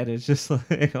 Instead, it's just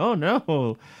like, oh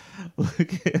no,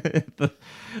 look at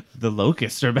the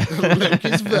locusts are back. The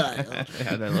Locust Vile.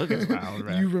 Yeah, the locusts are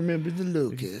back. You remember the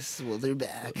locusts? Well, they're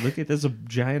back. Look at this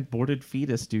giant boarded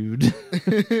fetus, dude.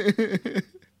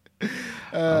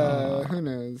 Who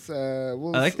knows? I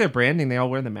like their branding. They all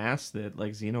wear the masks that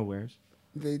like Xeno wears.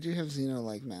 They do have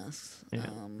Xeno-like masks. Yeah.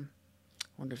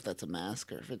 Wonder if that's a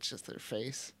mask or if it's just their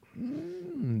face.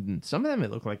 Some of them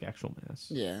it look like actual masks.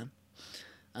 Yeah.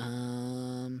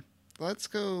 Let's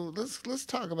go. Let's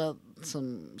talk about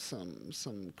some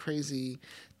crazy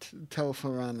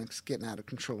telephoronics getting out of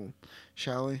control,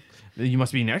 shall we? You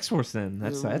must be an X-Force then.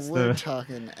 That's We're the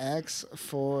talking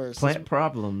X-Force. Plant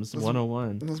Problems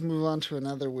 101. Let's move on to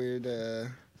another weird.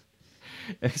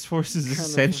 X-Force is kind of-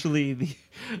 essentially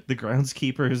the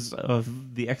groundskeepers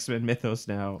of the X-Men mythos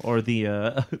now, or the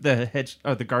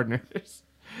gardeners.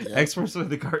 Yeah. X-Force are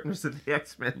the gardeners of the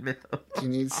X-Men mythos. Do you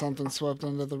need something swept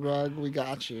under the rug? We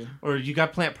got you. Or you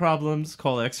got plant problems?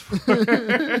 Call X-Force.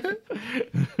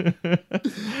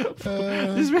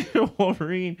 Just made a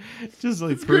Wolverine, just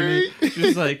like pruning,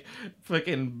 just like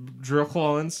fucking drill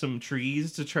clawing some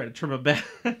trees to try to trim them back.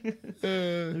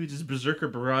 Maybe just Berserker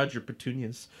Barrage or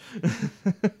petunias.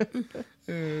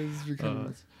 It's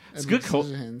becoming. It's good.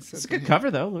 It's a good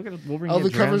cover though. Look at Wolverine. Oh,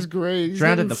 get the cover's drowned. great. He's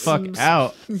Drowned getting the fuck some-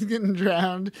 out. He's getting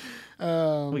drowned.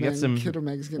 We got some Kid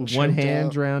Omega's getting one choked hand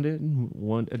out. drowned it,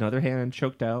 and another hand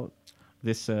choked out.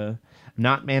 This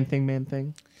not man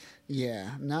thing.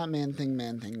 Yeah, not man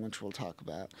thing, which we'll talk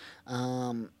about.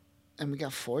 And we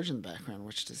got Forge in the background.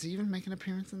 Which does he even make an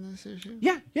appearance in this issue?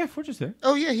 Yeah, Forge is there.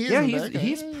 Oh yeah, he is. Yeah, in the background.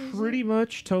 he's pretty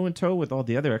much toe in toe with all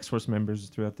the other X-Force members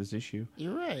throughout this issue.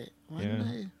 You're right. Why Yeah.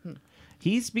 didn't I?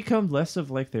 He's become less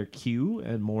of like their Q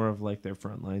and more of like their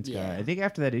front lines Yeah. guy. I think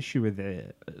after that issue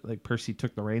where like Percy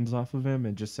took the reins off of him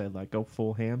and just said like go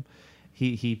full ham,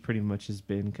 he pretty much has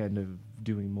been kind of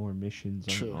doing more missions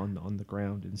True. on the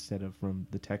ground instead of from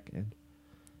the tech end.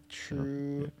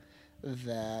 True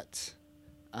that.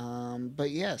 But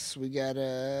yes, we got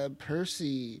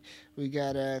Percy, we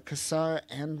got Kassar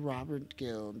and Robert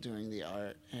Gill doing the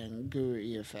art, and Guru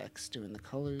EFX doing the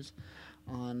colors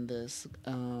on this.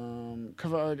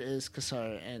 Cover art is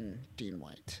Kassar and Dean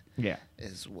White Yeah,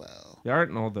 as well. the art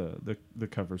and all the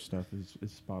cover stuff is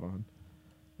spot on.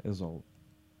 Is all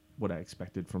what I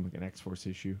expected from like an X-Force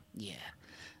issue. Yeah,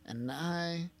 and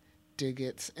I dig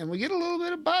it. And we get a little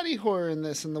bit of body horror in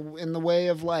this, in the way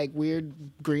of like weird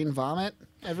green vomit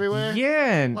everywhere.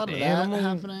 Yeah, A and lot of animal, that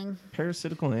happening.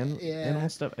 parasitical Yeah. animal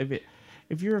stuff.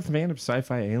 If you're a fan of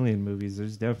sci-fi alien movies,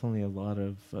 there's definitely a lot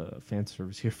of fan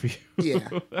service here for you.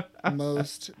 Yeah,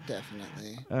 most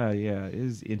definitely. Yeah, it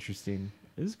is interesting.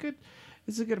 It's good.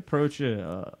 It's a good approach,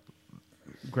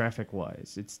 graphic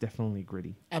wise. It's definitely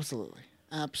gritty. Absolutely.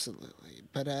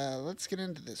 But let's get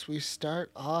into this. We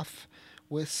start off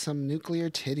with some nuclear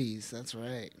titties. That's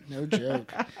right. No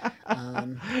joke.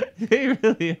 They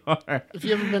really are. If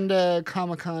you've ever been to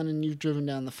Comic-Con and you've driven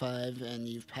down the 5 and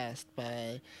you've passed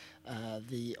by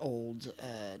the old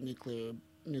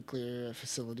nuclear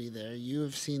facility there, you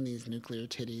have seen these nuclear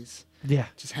titties Yeah,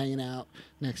 just hanging out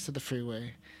next to the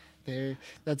freeway.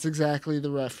 That's exactly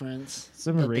the reference.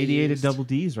 some that they irradiated used. double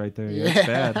D's right there. Yeah, it's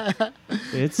bad.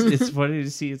 It's funny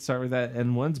to see it start with that,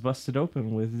 and one's busted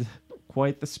open with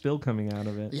quite the spill coming out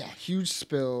of it. Yeah, huge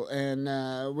spill, and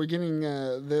we're getting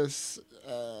this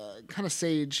kind of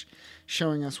sage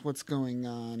showing us what's going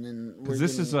on, and we're Because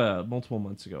this is getting- multiple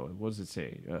months ago. What does it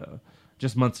say?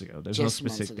 Just months ago. There's just no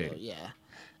specific months ago, date. yeah.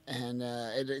 And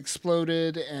it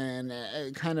exploded, and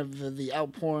kind of the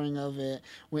outpouring of it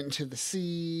went into the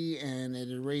sea, and it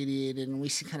irradiated, and we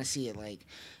kind of see it like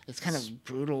it's kind of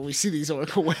brutal. We see these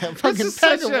orca whales, fucking It's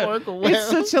pack such of orca a,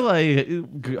 whales. it's such a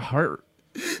like heart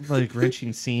like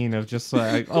wrenching scene of just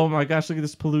like, oh my gosh, look at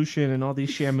this pollution and all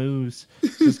these shamus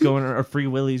just going, or free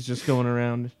willies just going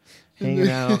around hanging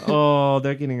out. Oh,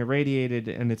 they're getting irradiated,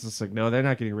 and it's just like, no, they're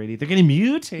not getting irradiated. They're getting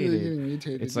mutated. They're getting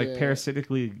mutated, It's like yeah.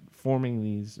 parasitically forming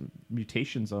these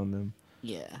mutations on them.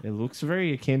 Yeah. It looks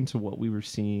very akin to what we were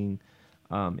seeing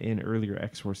in earlier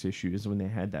X-Force issues when they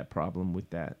had that problem with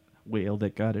that whale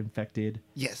that got infected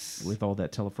Yes. with all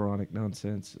that telephonic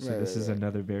nonsense. So Right, this right, is right.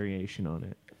 another variation on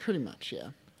it. Pretty much, yeah.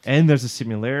 And there's a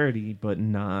similarity, but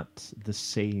not the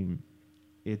same.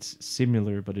 It's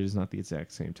similar, but it is not the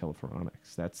exact same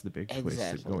telephonics. That's the big twist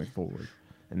Exactly. going forward.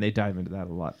 And they dive into that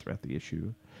a lot throughout the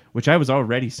issue, which I was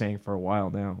already saying for a while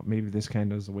now. Maybe this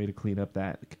kind of is a way to clean up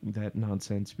that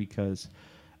nonsense, because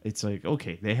it's like,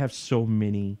 okay, they have so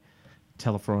many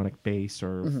telephonic base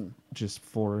or just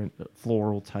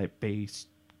floral type based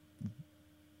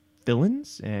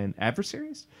villains and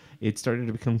adversaries. It started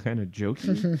to become kind of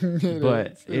jokey.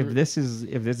 But if this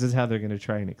is how they're going to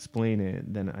try and explain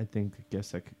it, then I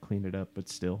guess I could clean it up. But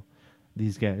still,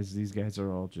 these guys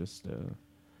are all just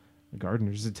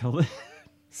gardeners until then.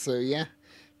 So yeah,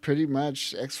 pretty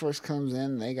much X-Force comes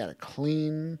in, they gotta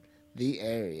clean the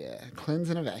area. Cleanse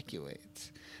and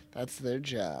evacuate. That's their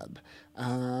job.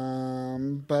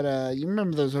 But you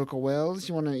remember those orca whales?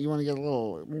 You wanna get a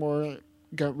little more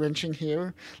gut wrenching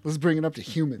here? Let's bring it up to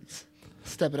humans.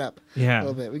 Step it up a Yeah.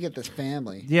 little bit. We get this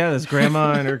family. Yeah, this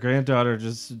grandma and her granddaughter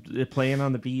just playing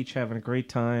on the beach, having a great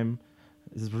time.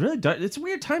 It's really it's a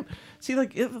weird time. See,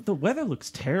 like the weather looks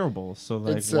terrible, so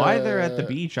like It's, why they're at the uh,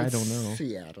 beach, I it's don't know.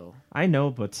 Seattle. I know,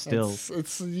 but still,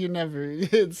 It's you never.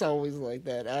 It's always like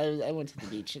that. I went to the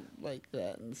beach like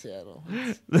that in Seattle.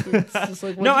 It's just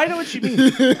like no, I know what you mean.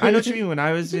 I know what you mean. When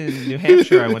I was in New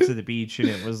Hampshire, I went to the beach, and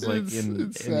it was like It's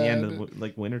in the end of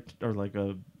like winter, or like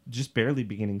a just barely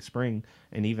beginning spring,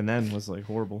 and even then was like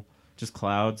horrible. Just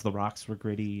clouds, the rocks were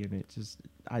gritty, and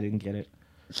I didn't get it.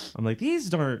 I'm like,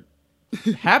 these aren't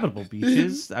habitable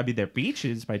beaches. I mean, they're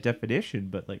beaches by definition,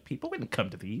 but like people wouldn't come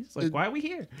to these. Like, why are we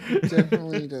here?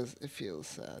 Definitely does. It feels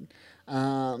sad.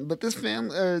 But this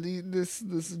family, or this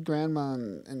grandma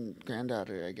and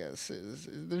granddaughter, I guess,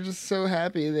 they're just so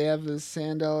happy. They have this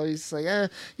sand dollar. He's like,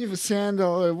 you have a sand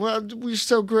dollar. Well, we're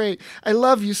so great. I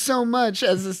love you so much.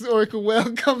 As this orca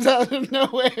whale comes out of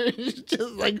nowhere, he's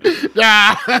just like,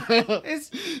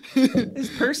 Is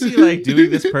Percy like doing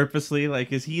this purposely?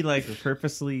 Like, is he like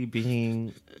purposely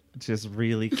being just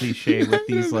really cliche with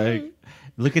these like,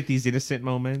 look at these innocent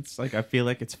moments? Like, I feel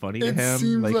like it's funny to It him.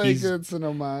 seems like he's, it's an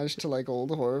homage to like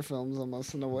old horror films,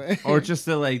 almost in a way. or just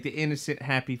the innocent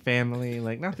happy family.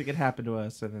 Like, nothing could happen to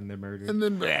us, and then they're murdered. and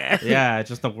then Yeah,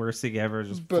 just the worst thing ever.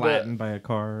 Just But, flattened by a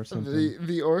car or something.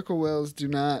 the orca whales do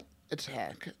not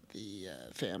attack the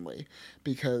family,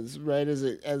 because right as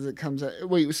it comes out.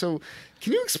 Wait, so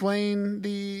can you explain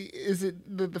is it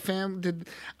the fam did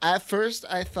at first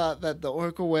I thought that the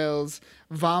orca whales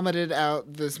vomited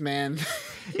out this man.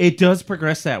 It does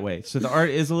progress that way. So the art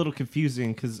is a little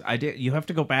confusing because you have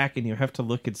to go back and you have to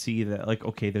look and see that, like,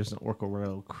 okay, there's an orca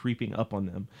whale creeping up on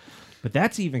them. But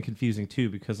that's even confusing too,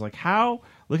 because look how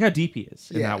deep he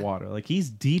is in that water. Like, he's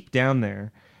deep down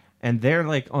there and they're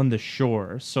like on the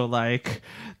shore. So like,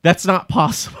 that's not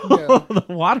possible. Yeah. The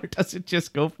water doesn't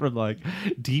just go from like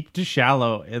deep to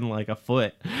shallow in like a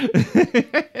foot.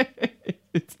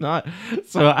 It's not.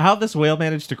 So how this whale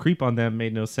managed to creep on them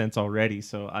made no sense already.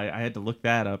 So I had to look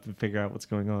that up and figure out what's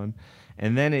going on.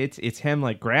 And then it's him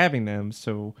like grabbing them.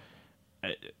 So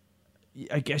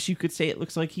I guess you could say it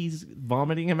looks like he's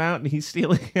vomiting him out and he's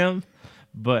stealing him.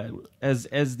 But as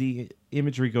the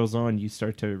imagery goes on, you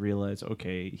start to realize,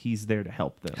 okay, he's there to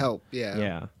help them.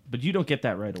 Yeah. But you don't get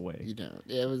that right away. You don't.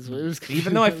 Yeah, it was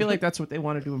Even though I feel like that's what they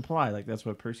wanted to imply. Like, that's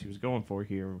what Percy was going for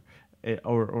here.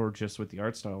 Or just with the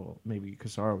art style, maybe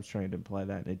Kusara was trying to imply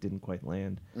that and it didn't quite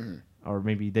land. Mm-hmm. Or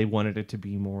maybe they wanted it to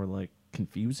be more like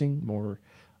confusing, more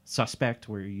suspect,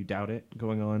 where you doubt it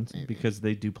going on. Maybe. Because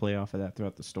they do play off of that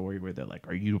throughout the story, where they're like,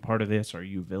 are you a part of this? Are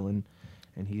you a villain?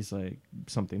 And he's like,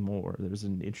 something more. There's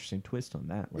an interesting twist on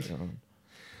that later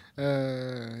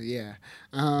on. Yeah.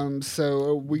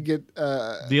 So we get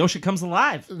the ocean comes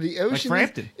alive. The ocean like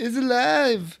Frampton. is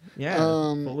alive. Yeah,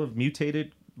 full of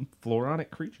mutated floronic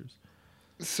creatures.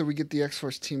 So we get the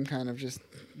X-Force team kind of just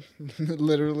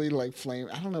literally like flame.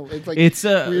 I don't know. It's like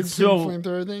weird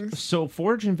flamethrower things. So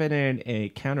Forge invented a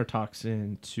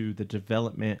countertoxin to the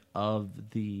development of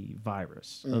the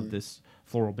virus, of this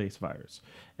floral-based virus.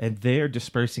 And they're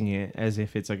dispersing it as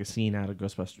if it's like a scene out of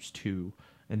Ghostbusters 2,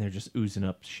 and they're just oozing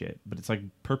up shit. But it's like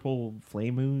purple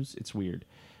flame ooze. It's weird.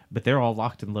 But they're all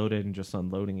locked and loaded and just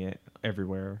unloading it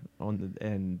everywhere.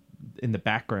 And in the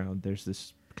background, there's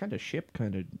this kind of ship,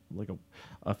 kind of like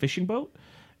a fishing boat,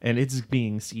 and it's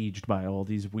being sieged by all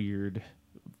these weird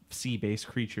sea-based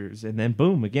creatures. And then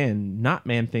boom, again, not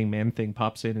Man Thing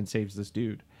pops in and saves this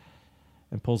dude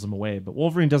and pulls him away. But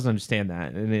Wolverine doesn't understand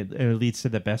that, and it leads to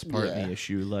the best part of the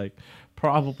issue. Like,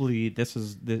 probably this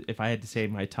is if I had to say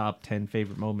my top 10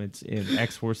 favorite moments in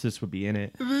X-Force, this would be in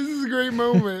it. This is a great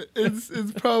moment. It's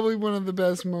probably one of the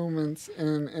best moments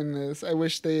in this. I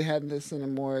wish they had this in a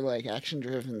more like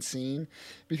action-driven scene,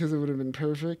 because it would have been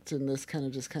perfect. And this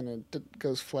kind of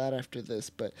goes flat after this,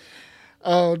 but.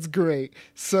 Oh, it's great.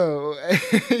 So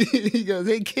he goes,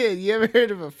 "Hey kid, you ever heard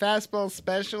of a fastball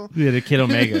special?" Yeah, the Kid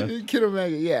Omega. Kid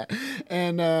Omega, yeah.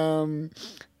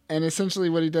 And essentially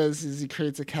what he does is he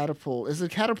creates a catapult. Is it a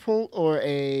catapult or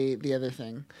the other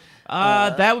thing?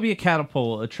 That would be a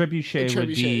catapult. A trebuchet would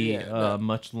be yeah,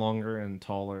 much longer and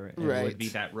taller, and it would be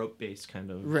that rope-based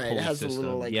kind of right. It has system. a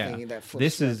little like thingy that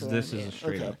flips. This is a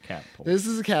straight up catapult. This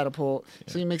is a catapult.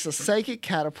 So he makes a psychic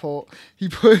catapult. He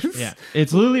puts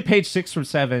it's literally page 6 from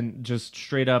 7, just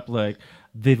straight up like.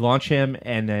 They launch him,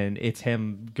 and then it's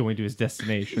him going to his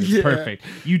destination. It's perfect.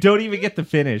 You don't even get the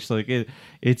finish. Like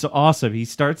it's awesome. He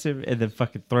starts him and then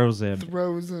fucking throws him,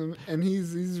 and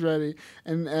he's ready.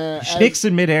 And snicks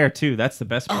in midair too. That's the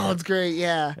best part. Oh, it's great.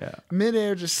 Yeah.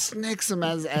 Midair just snicks him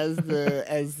as the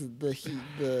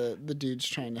dude's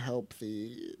trying to help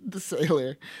the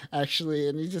sailor actually,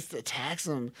 and he just attacks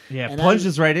him. Yeah, and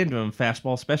plunges right into him.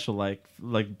 Fastball special, like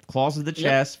claws to the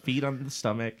chest, feet on the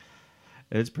stomach.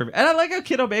 It's perfect. And I like how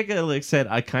Kid Omega like said,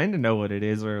 I kind of know what it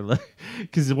is, or like,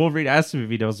 because Wolverine asked him if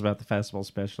he knows about the fastball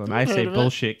special, and I say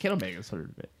bullshit. Kid Omega's heard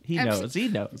of it. He knows.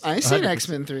 I seen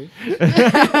X-Men 3.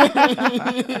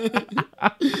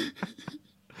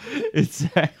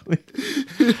 Exactly.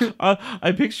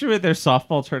 I picture with their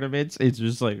softball tournaments, it's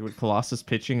just like with Colossus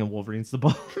pitching and Wolverine's the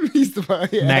ball. He's the ball.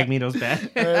 Yeah. Magneto's bat.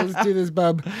 All right, let's do this,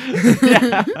 bub.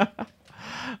 Yeah.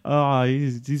 Oh,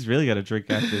 he's really got to drink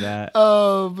after that.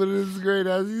 Oh, but it's great.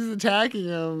 As he's attacking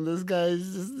him, this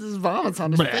guy's just vomits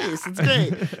on his face. It's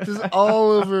great. Just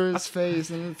all over his face.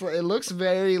 And it looks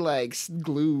very like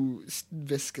glue,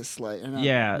 viscous like.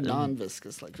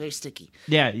 Non-viscous, like very sticky.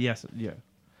 Yeah.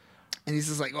 And he's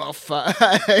just like, oh, fuck.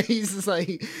 He's just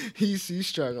like, he's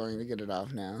struggling to get it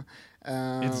off now.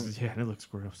 And it looks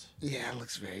gross. Yeah, it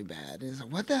looks very bad. He's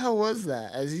like, what the hell was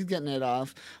that? As he's getting it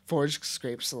off, Forge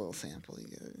scrapes a little sample.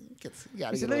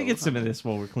 Let me get some of this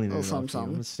while we're cleaning it off.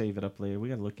 Something. Let's save it up later. We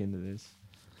got to look into this.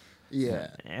 Yeah.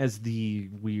 As the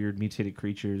weird mutated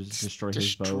creatures destroy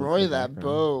his boat. Destroy that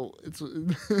boat. It's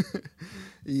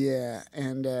yeah,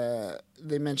 and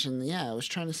they mentioned, it was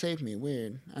trying to save me.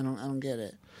 Weird. I don't get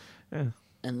it. Yeah.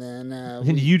 And then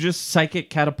And you just psychic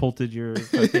catapulted your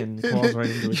fucking claws right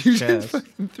into his you chest. just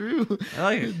fucking threw I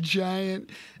like a it. giant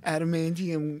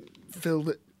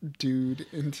adamantium-filled dude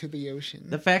into the ocean.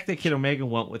 The fact that Kid Omega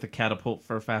went with a catapult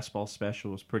for a fastball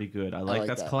special was pretty good. I like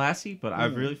that's that. classy, but I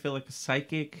really feel like a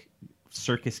psychic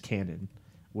circus cannon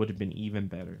would have been even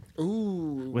better.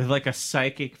 Ooh. With like a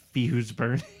psychic fuse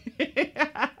burning. It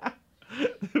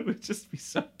would just be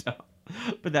so dumb.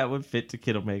 But that would fit to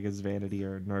Kid Omega's vanity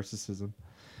or narcissism.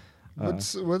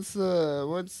 What's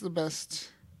the best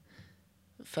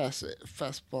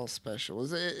fastball special?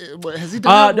 Is it what, has he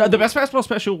done? No, the best fastball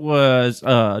special was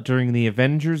during the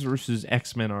Avengers versus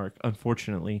X-Men arc,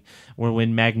 unfortunately, where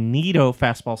when Magneto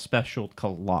fastball specialed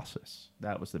Colossus.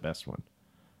 That was the best one.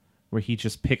 Where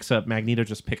Magneto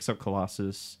just picks up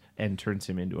Colossus and turns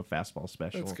him into a fastball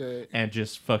special. That's great. And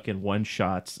just fucking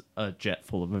one-shots a jet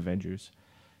full of Avengers.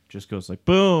 Just goes like,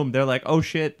 boom. They're like, oh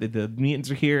shit, the mutants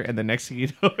are here. And the next thing you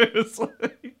know, it was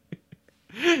like...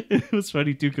 It was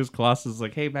funny too because Colossus was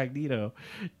like, hey Magneto,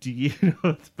 do you know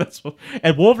what the best one?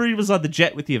 And Wolverine was on the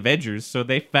jet with the Avengers, so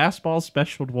they fastball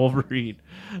specialed Wolverine.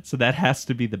 So that has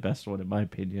to be the best one in my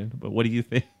opinion. But what do you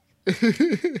think? What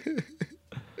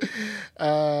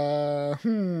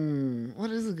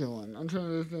is a good one? I'm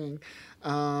trying to think.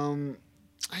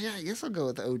 Yeah, I guess I'll go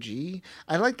with OG.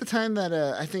 I like the time that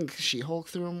I think She-Hulk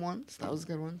threw him once. That was a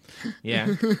good one. Yeah,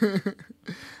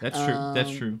 that's true.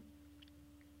 That's true.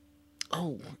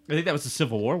 Oh, I think that was the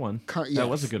Civil War one. yes, that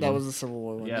was a good one. That was the Civil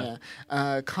War one. Yeah.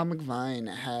 Comic Vine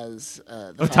has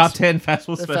the top 10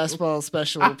 fastball the special. fastball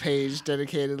special page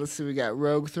dedicated. Let's see, we got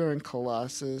Rogue throwing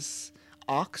Colossus,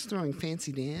 Ox throwing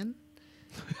Fancy Dan,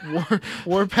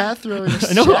 Warpath throwing.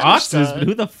 I know who Ox Shatterstar. is, but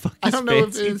who the fuck is I don't know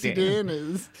if Fancy Dan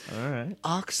is. All right.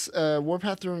 Ox,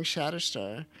 Warpath throwing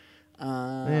Shatterstar,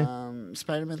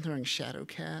 Spider-Man throwing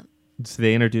Shadowcat. So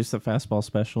they introduced the fastball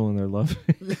special and they're loving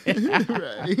it.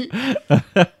 Right.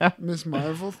 Miss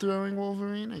Marvel throwing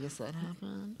Wolverine. I guess that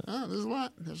happened. Oh, there's a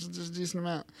lot. There's just a decent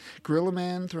amount. Gorilla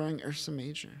Man throwing Ursa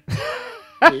Major.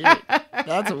 Weird.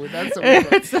 That's a weird one.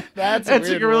 That's a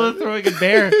gorilla one. throwing a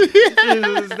bear.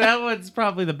 That one's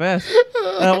probably the best.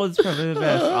 That one's probably the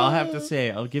best. I'll have to say,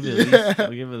 I'll give it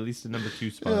at least a number 2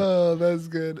 spot. Oh, that's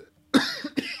good.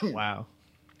 Wow.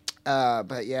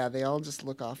 But yeah, they all just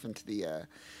look off into the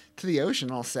ocean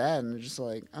all sad, and they're just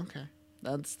like, okay,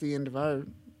 that's the end of our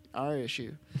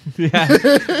issue. Yeah,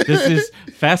 this is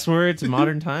fast forward to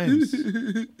modern times.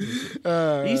 You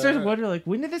start to wonder, like,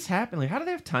 when did this happen? Like, how do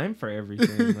they have time for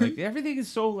everything? Like, everything is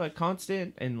so like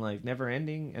constant and like never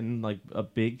ending, and like a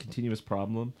big continuous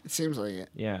problem. It seems like it.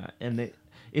 Yeah, and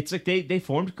it's like they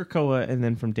formed Krakoa, and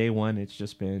then from day one, it's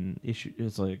just been issue.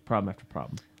 It's like problem after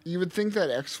problem. You would think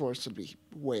that X-Force would be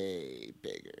way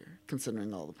bigger,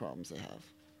 considering all the problems they have.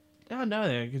 Oh no,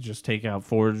 they could just take out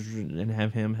Forge and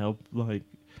have him help like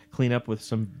clean up with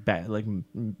some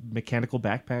mechanical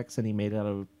backpacks that he made out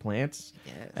of plants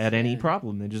at any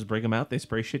problem. They just bring them out, they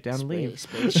spray shit down and leave.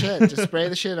 Spray the shit. Just spray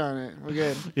the shit on it. We're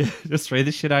good. Yeah, just spray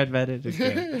the shit I invented.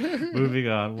 Okay. Moving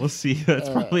on. We'll see. That's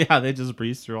probably how they just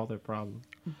breeze through all their problems.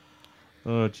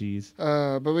 Oh, jeez.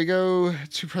 But we go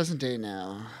to present day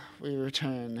now. We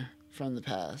return from the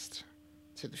past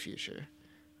to the future.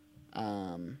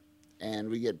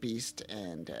 And we get Beast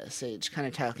and Sage kind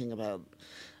of talking about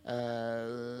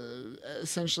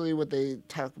essentially what they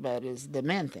talk about is the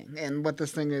man thing. And what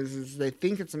this thing is they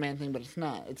think it's a man thing, but it's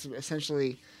not. It's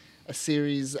essentially a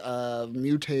series of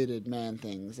mutated man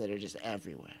things that are just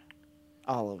everywhere,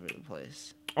 all over the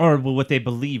place. Or what they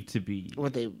believe to be.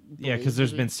 Yeah, because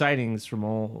there's been sightings from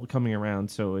all coming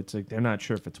around, so it's like they're not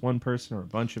sure if it's one person or a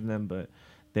bunch of them, but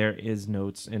there is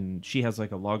notes, and she has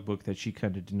like a logbook that she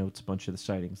kind of denotes a bunch of the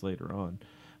sightings later on.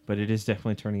 But it is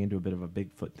definitely turning into a bit of a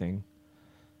Bigfoot thing.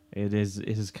 It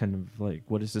is kind of like,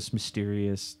 what is this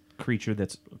mysterious creature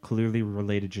that's clearly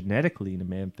related genetically to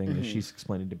Man Thing that she's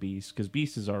explaining to Beast? Because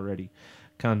Beast is already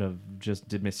kind of just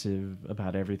dismissive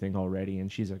about everything already,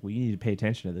 and she's like, well, you need to pay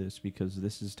attention to this because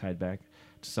this is tied back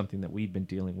to something that we've been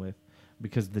dealing with.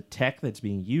 Because the tech that's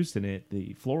being used in it,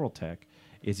 the floral tech,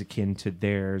 is akin to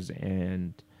theirs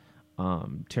and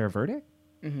Terra Verde.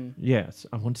 Mm-hmm. Yes,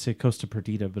 I wanted to say Costa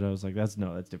Perdita, but I was like, that's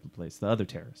a different place. The other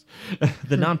terrace,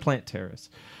 the non-plant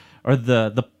terrace, or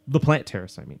the plant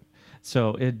terrace. I mean,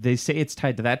 so they say it's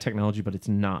tied to that technology, but it's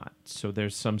not. So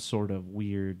there's some sort of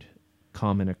weird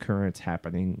common occurrence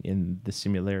happening in the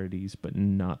similarities, but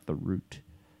not the root.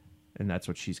 And that's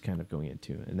what she's kind of going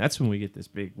into, and that's when we get this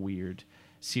big weird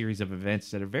series of events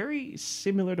that are very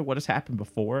similar to what has happened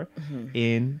before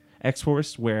in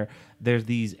X-Force, where there's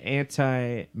these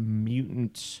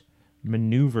anti-mutant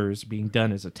maneuvers being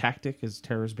done as a tactic, as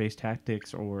terrorist-based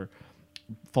tactics, or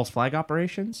false flag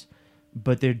operations,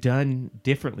 but they're done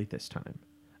differently this time.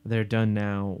 They're done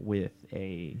now with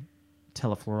a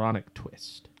telefloronic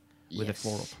twist, with a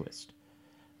floral twist.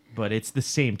 But it's the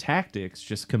same tactics,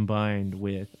 just combined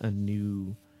with a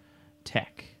new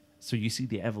tech. So you see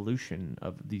the evolution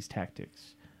of these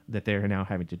tactics that they're now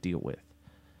having to deal with.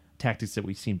 Tactics that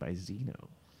we've seen by Zeno.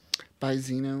 By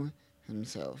Zeno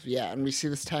himself. Yeah, and we see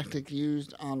this tactic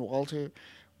used on Walter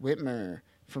Whitmer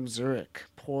from Zurich.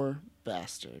 Poor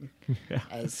bastard.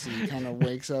 As he kind of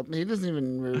wakes up. He doesn't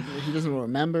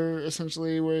remember,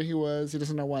 essentially, where he was. He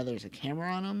doesn't know why there's a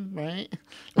camera on him, right?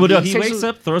 Well, no, he wakes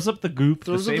up, throws up the goop,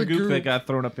 the same goop goop that got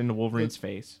thrown up into Wolverine's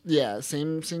face. Yeah,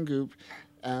 same goop.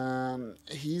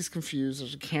 He's confused.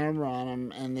 There's a camera on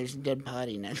him, and there's a dead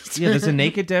body next to him. Yeah, there's a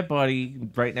naked dead body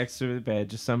right next to the bed.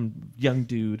 Just some young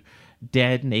dude,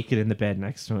 dead, naked in the bed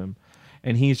next to him.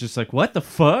 And he's just like, what the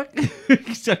fuck?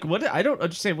 He's like, what? I don't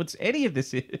understand what's any of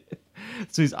this is.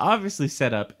 So he's obviously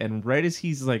set up, and right as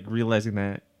he's like realizing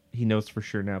that, he knows for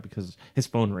sure now because his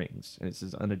phone rings, and it's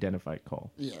his unidentified call.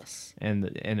 Yes. And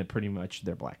it pretty much,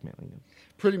 they're blackmailing him.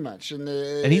 Pretty much.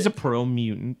 And he's a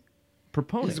pro-mutant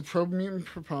proponent. He's a pro-mutant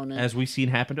proponent. As we've seen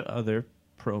happen to other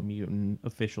pro-mutant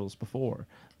officials before.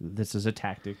 This is a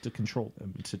tactic to control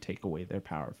them, to take away their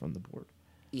power from the board.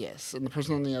 Yes, and the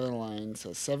person on the other line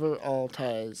says, sever all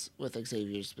ties with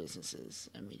Xavier's businesses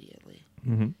immediately.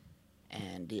 Mm-hmm.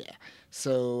 And yeah,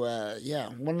 so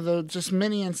one of the just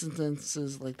many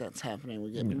instances like that's happening.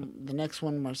 We get the next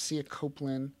one, Marcia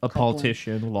Copeland. A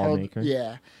politician, a lawmaker.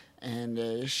 Yeah,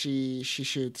 and she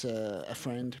shoots a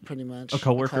friend, pretty much. A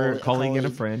coworker, colleague, and a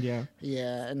friend, yeah.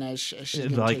 Yeah, and as she's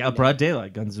like a broad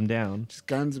daylight, guns him down. Just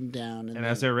guns him down. And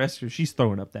as they arrest her, she's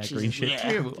throwing up that green shit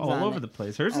too, all over the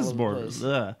place. Hers is more.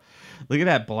 Look at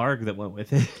that blarg that went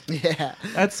with it. Yeah,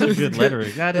 that's some good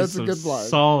lettering. That's a good blarg.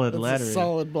 Solid lettering. A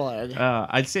solid blarg.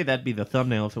 I'd say that'd be the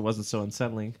thumbnail if it wasn't so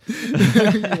unsettling.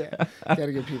 Yeah,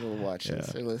 gotta get people to watch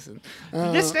this or listen.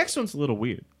 This next one's a little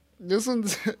weird. This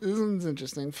one's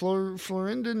interesting.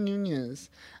 Florinda Nunez,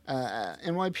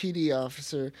 NYPD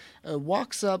officer,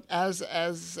 walks up as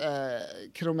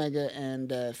Kid Omega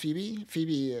and Phoebe.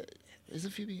 Phoebe, is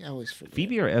it Phoebe? I always forget.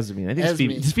 Phoebe or Esmeen? I think it's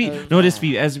Phoebe. It's Phoebe. No, it is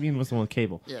Phoebe. Esmeen was the one with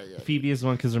Cable. Yeah. Phoebe is the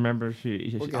one because remember,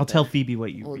 I'll tell Phoebe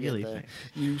what you really think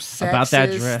you sexist, about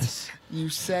that dress. You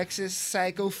sexist,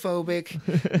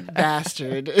 psychophobic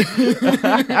bastard.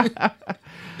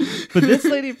 But this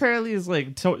lady apparently is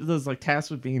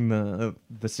tasked with being the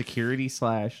security /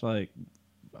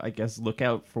 I guess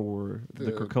lookout for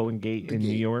the Krakoan Gate in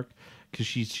New York, because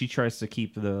she tries to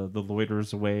keep the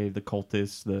loiterers away, the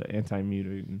cultists, the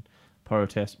anti-mutant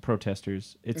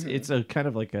protesters. It's a kind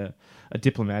of like a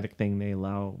diplomatic thing. They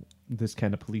allow this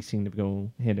kind of policing to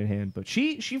go hand in hand, but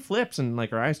she flips and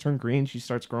like her eyes turn green. She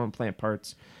starts growing plant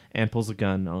parts and pulls a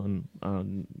gun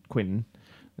on Quentin.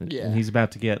 Yeah. And he's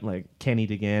about to get like Kenny'd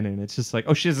again, and it's just like,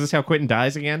 oh shit, is this how Quentin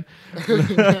dies again?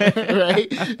 right.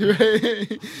 Yeah.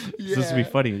 This would be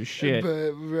funny as shit.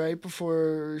 But right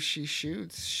before she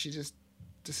shoots, she just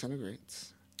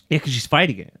disintegrates. Yeah, because she's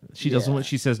fighting it. She doesn't want.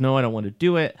 She says, "No, I don't want to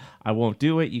do it. I won't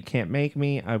do it. You can't make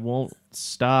me. I won't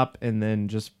stop." And then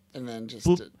just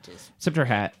except her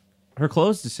hat, her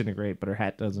clothes disintegrate, but her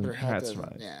hat doesn't. Her hat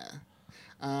survives.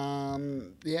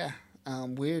 Yeah.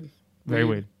 Weird. Very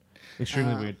weird.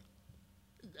 Extremely weird.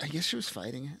 I guess she was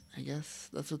fighting it. I guess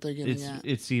that's what they're getting at.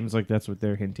 It seems like that's what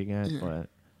they're hinting at, but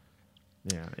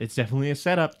yeah, it's definitely a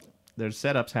setup. There's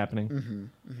setups happening.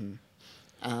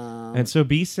 And so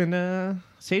Beast and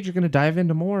Sage are going to dive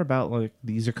into more about like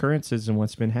these occurrences and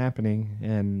what's been happening,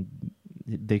 and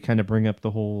they kind of bring up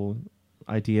the whole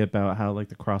idea about how like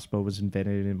the crossbow was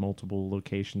invented in multiple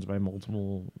locations by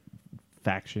multiple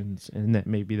factions, and that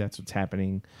maybe that's what's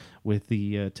happening with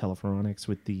the telephonics,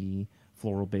 with the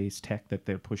floral based tech that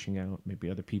they're pushing out. Maybe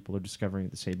other people are discovering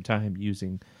at the same time,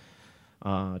 using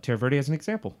Terra Verde as an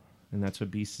example. And that's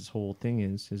what Beast's whole thing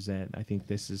is that I think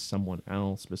this is someone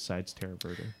else besides Terra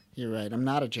Verde. You're right. I'm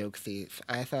not a joke thief.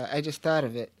 I just thought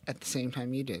of it at the same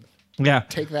time you did. Yeah.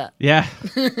 Take that. Yeah.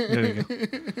 There you go.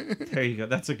 There you go.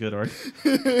 That's a good argument.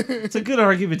 It's a good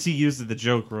argument to use in the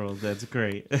joke world. That's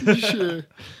great. Sure.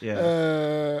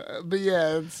 Yeah. But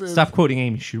yeah. Stop quoting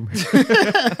Amy Schumer.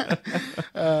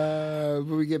 But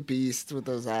we get Beast with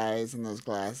those eyes and those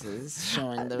glasses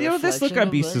showing the reflection. This look on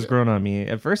Beast has grown on me.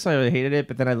 At first I hated it,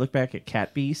 but then I look back at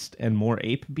Cat Beast and more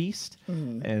Ape Beast,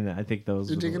 and I think those.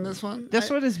 You're digging this one? This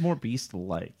one is more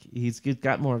Beast-like. He's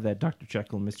got more of that Dr.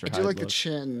 Jekyll and Mr. Hyde. I do like look. the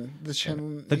chin. The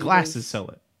chin. The glasses sell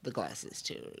it. the glasses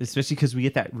too. Especially because we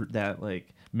get that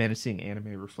like menacing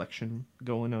anime reflection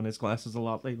going on his glasses a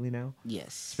lot lately now. Yes.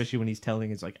 Especially when he's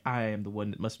telling, it's like, I am the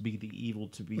one that must be the evil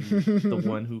to be the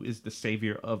one who is the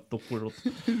savior of the world.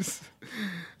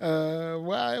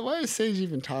 Why is Sage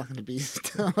even talking to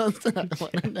Beast? That's what I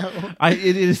want to know.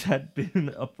 It has had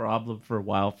been a problem for a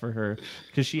while for her,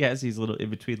 because she has these little in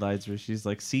between lines where she's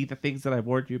like, see the things that I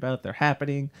warned you about, they're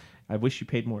happening. I wish you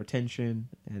paid more attention.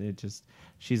 And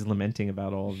she's lamenting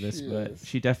about all of this, but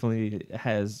she definitely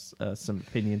has some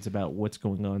opinions about what's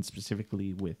going on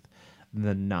specifically with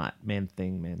the not man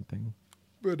thing.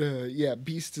 But yeah,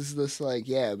 Beast is this like,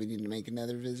 yeah, we need to make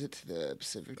another visit to the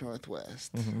Pacific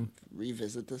Northwest,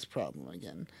 revisit this problem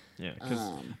again. Yeah,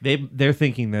 because they're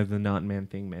thinking that the not man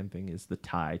thing is the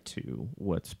tie to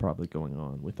what's probably going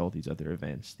on with all these other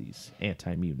events, these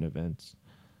anti-mutant events.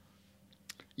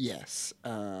 Yes.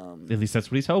 At least that's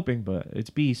what he's hoping, but it's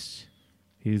Beast.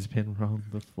 He's been wrong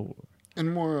before.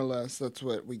 And more or less, that's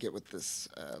what we get with this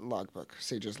logbook,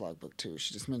 Sage's logbook too.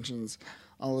 She just mentions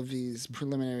all of these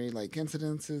preliminary like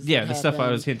incidences. Yeah, the stuff I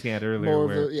was hinting at earlier.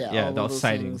 All those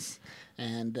sightings.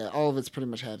 And all of it's pretty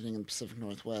much happening in the Pacific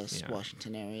Northwest,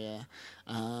 Washington area.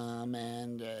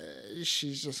 And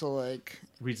she's just like...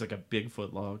 Reads like a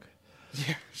Bigfoot log.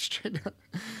 Yeah, straight up.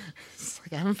 It's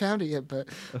like, I haven't found it yet, but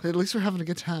at least we're having a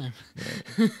good time.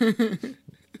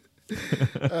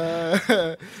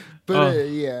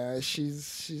 Yeah,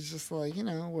 she's just like,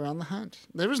 we're on the hunt.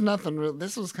 There was nothing real.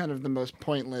 This was kind of the most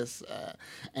pointless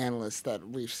analyst that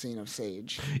we've seen of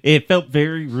Sage. It felt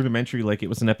very rudimentary, like it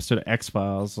was an episode of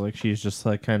X-Files. Like she's just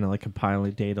like kind of like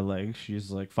compiling data, like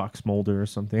she's like Fox Mulder or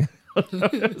something.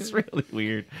 It's really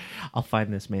weird. I'll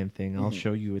find this man thing. I'll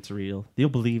show you it's real. You'll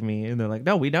believe me. And they're like,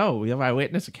 no, we know. We have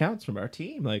eyewitness accounts from our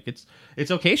team. Like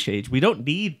it's okay, Sage. We don't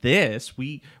need this.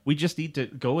 We just need to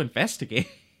go investigate.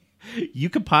 You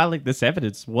compiling this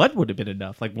evidence, what would have been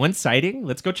enough? Like one sighting?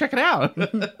 Let's go check it out.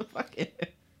 Fuck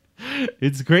it.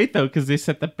 It's great though, because they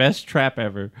set the best trap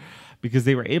ever, because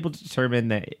they were able to determine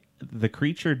that the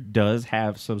creature does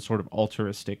have some sort of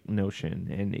altruistic notion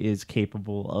and is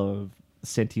capable of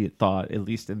sentient thought, at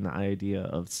least in the idea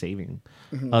of saving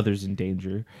others in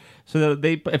danger. So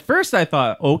at first I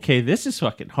thought, okay, this is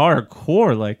fucking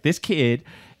hardcore. Like this kid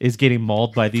is getting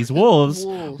mauled by these wolves.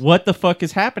 What the fuck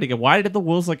is happening? And why did the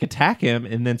wolves like attack him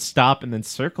and then stop and then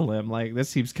circle him? Like this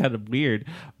seems kind of weird.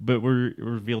 But we're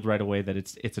revealed right away that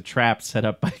it's a trap set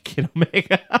up by Kid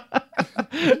Omega.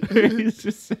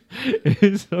 It's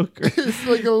so great. It's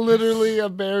like literally a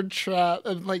bear trap.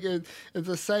 Like it's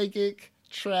a psychic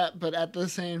trap, but at the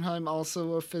same time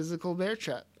also a physical bear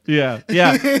trap. Yeah.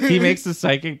 He makes a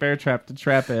psychic bear trap to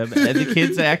trap him, and the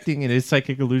kid's acting in his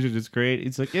psychic illusion is great.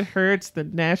 He's like, it hurts the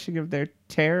gnashing of their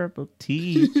terrible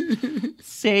teeth.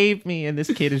 Save me. And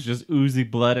this kid is just oozing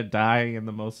blood and dying in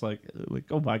the most like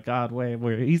oh my god way,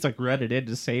 where he's like running in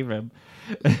to save him.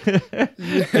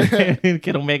 And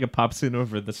Kid Omega pops in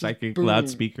over the psychic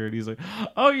loudspeaker, and he's like,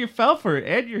 oh, you fell for it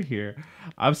and you're here.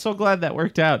 I'm so glad that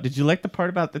worked out. Did you like the part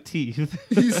about the teeth?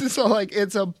 He's just all like,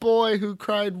 it's a boy who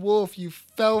cried wolf. You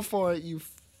fell for it, you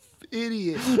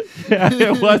idiot. Yeah,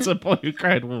 it was a boy who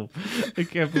cried wolf. I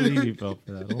can't believe he fell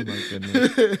for that. Oh my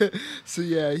goodness. So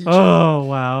yeah,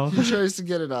 wow. He tries to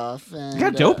get it off. And look how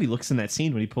dope he looks in that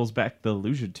scene when he pulls back the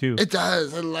illusion too. It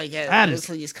does. And like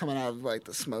obviously he's coming out of like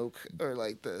the smoke or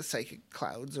like the psychic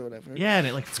clouds or whatever. Yeah, and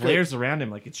it like flares around him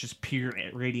like it's just pure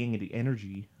radiating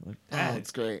energy. Like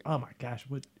it's great. Oh my gosh,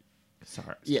 what?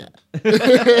 Sorry. Yeah.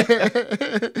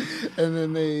 And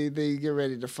then they get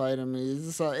ready to fight him.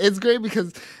 It's great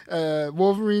because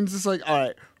Wolverine's just like, all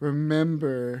right,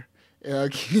 remember,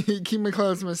 keep my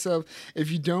clothes to myself.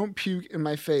 If you don't puke in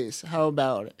my face, how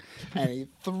about it? And he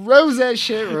throws that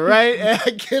shit right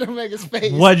at Kid Omega's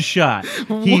face. One shot.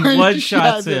 He one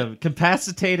shots him.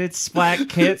 Incapacitated, splat,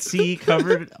 can't see,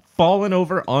 covered, fallen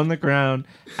over on the ground,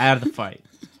 out of the fight.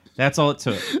 That's all it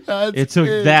took. It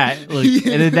took that, like,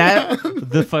 and then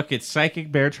the fucking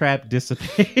psychic bear trap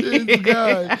dissipated.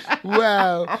 God.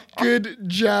 Wow, good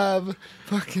job,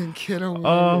 fucking Kid Omega.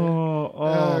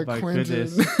 Oh my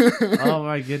goodness. Oh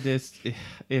my goodness.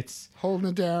 It's holding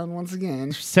it down once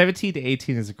again. 17 to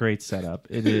 18 is a great setup.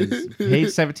 It is. Page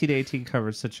 17 to 18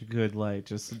 covers such a good, like,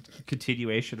 just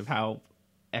continuation of how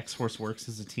X-Force works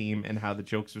as a team and how the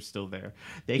jokes are still there.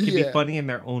 They can be funny in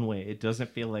their own way. It doesn't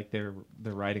feel like they're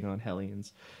riding on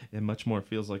Hellions. It much more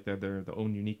feels like they're their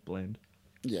own unique blend.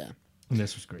 Yeah. And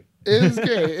this was great. It was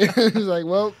great. It was like,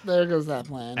 well, there goes that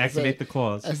plan. Activate the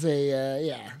claws.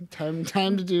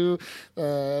 Time to do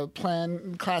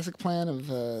classic plan of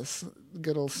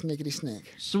good old snickety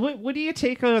snick. So what do you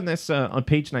take on this on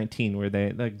page 19 where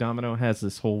they like Domino has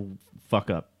this whole fuck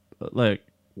up? Like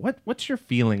what's your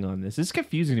feeling on this? It's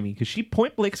confusing to me because she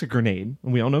point blanks a grenade,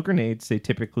 and we all know grenades, they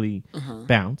typically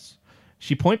bounce.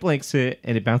 She point blanks it,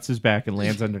 and it bounces back and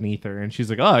lands underneath her, and she's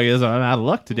like, "Oh, I guess I'm out of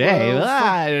luck today." Well,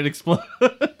 and it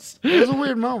explodes. It was a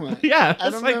weird moment. Yeah, I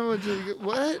it's don't like- know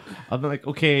what. I'm like,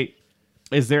 okay,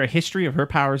 is there a history of her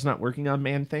powers not working on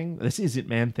Man Thing? This isn't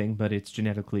Man Thing, but it's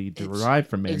genetically derived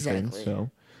from Man exactly. Thing,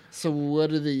 so So what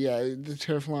do the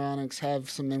Terrafloronics have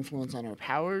some influence on our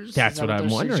powers? That's Is that what I'm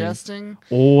they're wondering. Suggesting?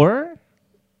 or,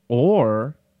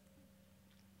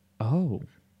 oh,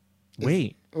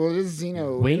 wait. Well, it is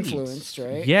Xeno Wait. influenced,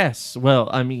 right? Yes. Well,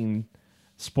 I mean,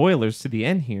 spoilers to the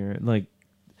end here. Like,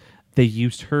 they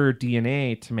used her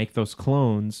DNA to make those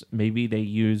clones. Maybe they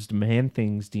used Man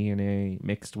Thing's DNA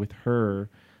mixed with her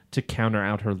to counter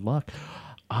out her luck.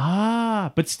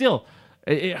 But still,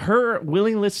 her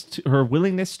willingness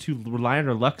to rely on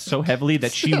her luck so heavily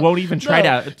that she won't even try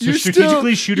to You're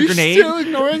strategically shoot a grenade. You're still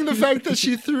ignoring the fact that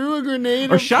she threw a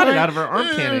grenade Or at shot it point- out of her arm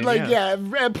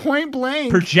cannon, at point blank.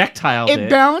 Projectile It it.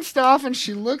 bounced off, and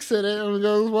she looks at it and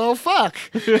goes, "Well, fuck."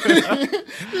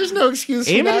 There's no excuse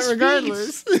for Aim at that, his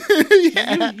regardless.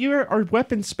 yeah. You're a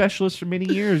weapons specialist for many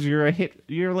years.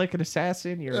 You're like an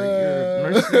assassin. You're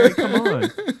a mercenary. Come on.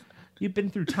 You've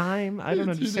been through time. I don't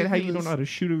It's understand how you don't know how to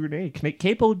shoot a grenade.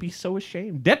 Cable would be so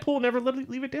ashamed. Deadpool never let it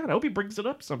leave it down. I hope he brings it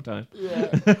up sometime. Yeah.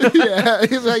 Yeah.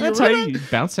 He's like, That's "You how really you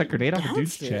bounce that grenade off a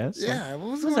dude's bounced it." chest. Yeah. What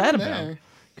was What's going that on about? there?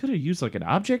 Could have used like an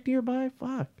object nearby.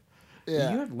 Fuck.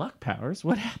 Yeah. You have luck powers.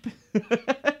 What happened?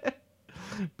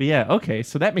 But yeah, okay.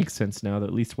 So that makes sense now. That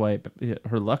at least why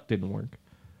her luck didn't work.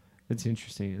 That's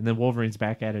interesting. And then Wolverine's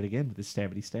back at it again with his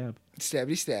stabby stab.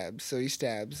 Stabby stabs. So he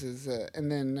stabs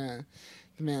and then the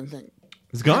Man Thing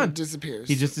He's kind gone. of disappears.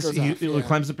 He just goes he off, yeah.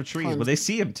 climbs up a tree. Climbs- Well, they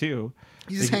see him too.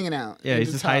 He's just hanging out. Yeah, in he's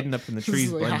the just top. hiding up in the He's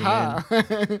trees, like, blending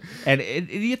 "Ha-ha." And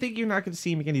you think you're not going to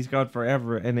see him again? He's gone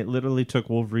forever. And it literally took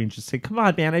Wolverine just saying, "Come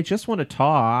on, man, I just want to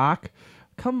talk.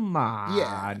 Come on."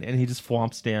 Yeah. And he just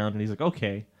flomps down, and he's like,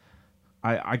 "Okay,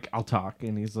 I'll talk."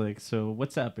 And he's like, "So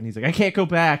what's up?" And he's like, "I can't go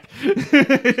back."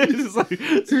 it's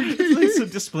like some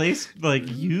displaced like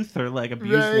youth or like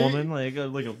abused Right. woman, like a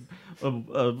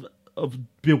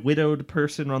bewidowed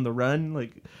person on the run.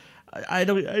 Like I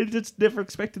just never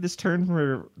expected this turn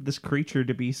for this creature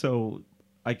to be so,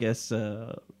 I guess,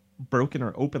 broken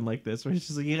or open like this. Where he's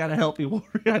just like, "You gotta help me,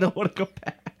 Wolverine. I don't want to go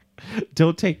back.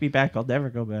 Don't take me back. I'll never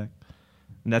go back."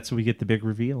 And that's when we get the big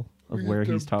reveal of We where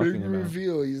get he's the talking big about.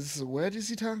 reveal. What is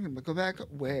he talking about? Go back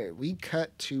where? We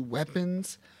cut to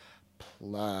Weapons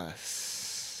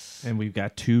Plus. And we've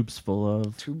got tubes full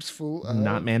of Tubes full of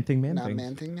not man thing, not things.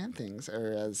 man things,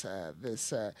 or as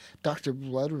this Dr.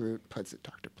 Bloodroot puts it,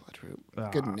 Dr.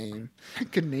 Bloodroot. Good name,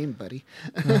 good name, buddy.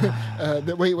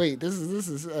 Wait, this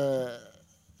is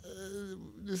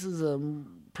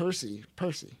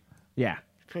Percy. Yeah.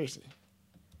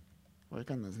 Work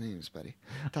on those names, buddy.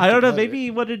 I don't know. Dr. Maybe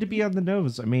he wanted to be on the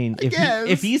nose. I mean, if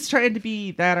guess. he's trying to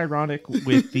be that ironic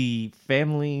with the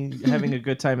family having a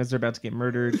good time as they're about to get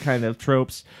murdered kind of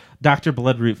tropes, Dr.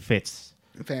 Bloodroot fits.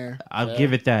 Fair. I'll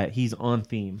give it that. He's on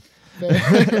theme.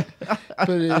 But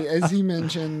as he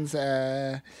mentions,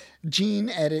 gene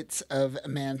edits of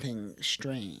Man-Thing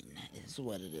strain is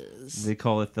what it is. They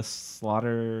call it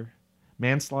the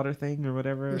manslaughter thing or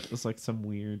whatever. It was like some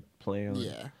weird play on.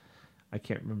 Yeah. I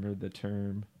can't remember the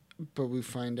term. But we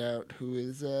find out who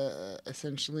is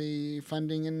essentially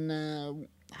funding and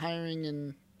hiring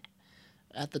and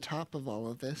at the top of all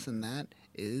of this, and that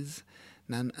is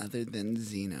none other than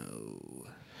Xeno.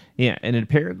 Yeah, and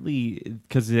apparently,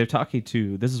 because they're talking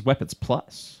to, this is Weapons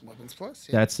Plus. Weapons Plus,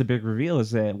 yeah. That's the big reveal,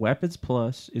 is that Weapons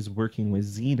Plus is working with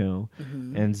Xeno,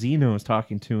 and Xeno is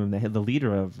talking to him. The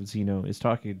leader of Xeno is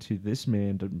talking to this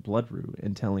man, Bloodroot,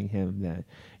 and telling him that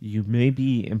you may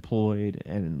be employed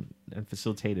and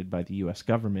facilitated by the U.S.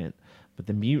 government, but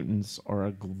the mutants are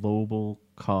a global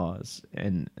cause,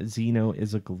 and Xeno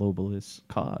is a globalist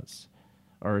cause.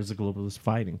 Or is a globalist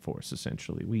fighting force,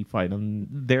 essentially. We fight them.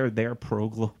 They're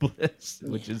pro-globalist,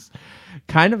 which is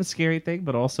kind of a scary thing,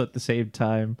 but also at the same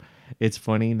time, it's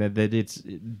funny that it's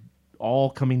all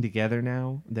coming together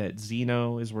now, that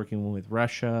Xeno is working with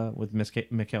Russia, with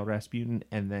Mikhail Rasputin,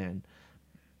 and then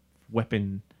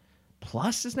Weapon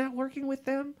Plus is not working with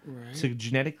them Right. to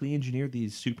genetically engineer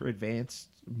these super advanced,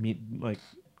 like,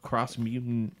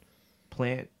 cross-mutant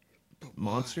plant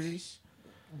monsters.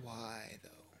 Why, though?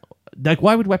 Like,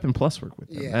 why would Weapon Plus work with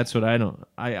them? Yeah. That's what I don't.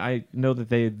 I know that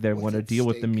they What's want to at deal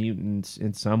with the stake? mutants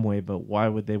in some way, but why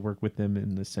would they work with them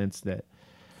in the sense that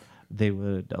they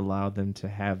would allow them to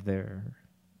have their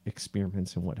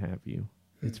experiments and what have you?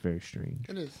 It's very strange.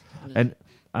 It is. And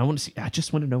I want to see. I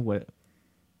just want to know what.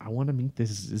 I want to meet this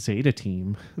Zeta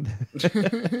team.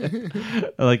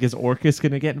 Like, is Orcus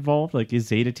going to get involved? Like, is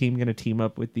Zeta team going to team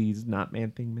up with these not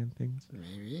man things?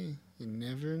 Maybe. You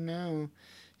never know.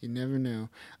 You never know.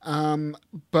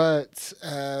 But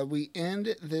we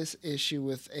end this issue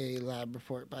with a lab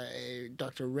report by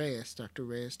Dr. Reyes. Dr.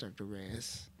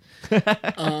 Reyes.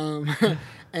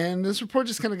 And this report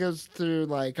just kind of goes through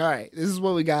like, all right, this is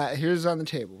what we got. Here's on the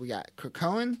table. We got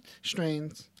Krakoan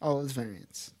strains, all its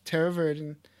variants. Terra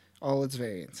Verdin, all its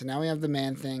variants. And now we have the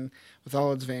man thing with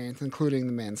all its variants, including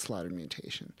the manslaughter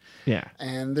mutation. Yeah.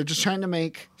 And they're just trying to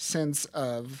make sense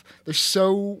of, there's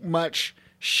so much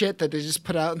shit that they just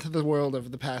put out into the world over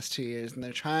the past 2 years, and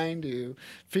they're trying to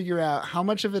figure out how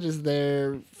much of it is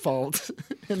their fault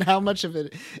and how much of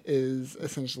it is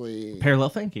essentially Parallel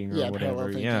thinking or Yeah, whatever. parallel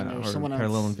thinking, yeah. or Or someone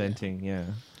parallel else, inventing. Yeah.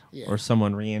 Yeah. Or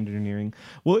someone re-engineering.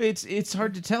 Well, it's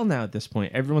hard to tell now at this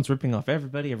point. Everyone's ripping off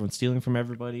everybody. Everyone's stealing from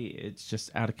everybody. It's just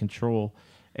out of control.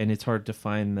 And it's hard to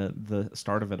find the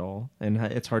start of it all. And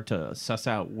it's hard to suss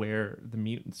out where the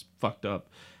mutants fucked up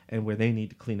and where they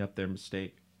need to clean up their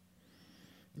mistake.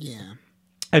 Yeah.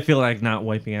 I feel like not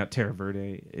wiping out Terra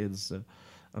Verde is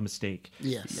a mistake.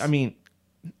 Yes. I mean,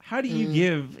 how do you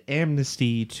give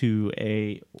amnesty to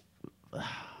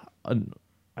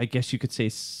I guess you could say,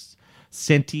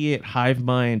 sentient hive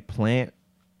mind plant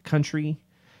country?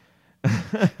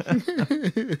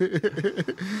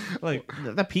 Like,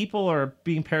 the people are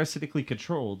being parasitically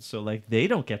controlled, so like they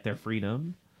don't get their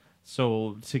freedom.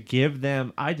 So to give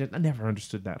them, I never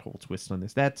understood that whole twist on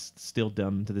this. That's still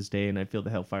dumb to this day, and I feel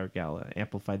the Hellfire Gala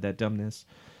amplified that dumbness.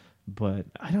 But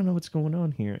I don't know what's going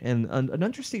on here. And an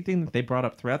interesting thing that they brought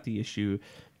up throughout the issue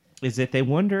is that they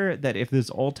wonder that if this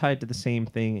is all tied to the same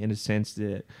thing, in a sense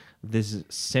that this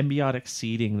symbiotic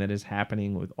seeding that is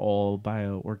happening with all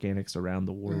bioorganics around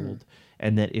the world,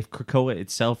 and that if Krakoa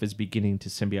itself is beginning to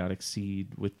symbiotic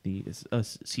seed with the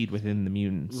seed within the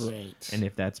mutants, Right. and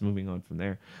if that's moving on from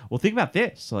there. Well, think about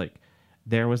this. Like,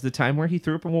 there was the time where he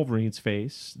threw up in Wolverine's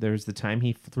face. There's the time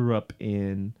he threw up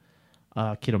in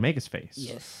Kid Omega's face.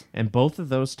 Yes. And both of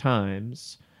those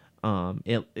times,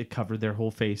 it covered their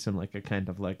whole face in like a kind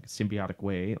of like symbiotic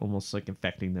way, almost like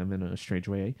infecting them in a strange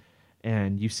way.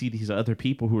 And you see these other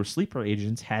people who are sleeper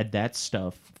agents had that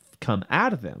stuff come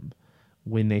out of them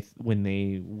when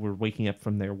they were waking up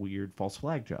from their weird false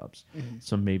flag jobs. Mm-hmm.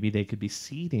 So maybe they could be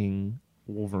seeding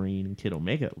Wolverine and Kid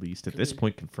Omega, at least at this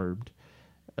point confirmed,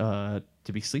 to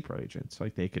be sleeper agents.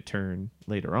 Like they could turn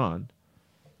later on.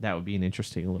 That would be an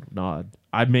interesting little nod.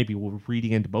 I maybe were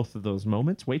reading into both of those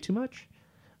moments way too much,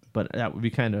 but that would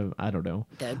be kind of, I don't know.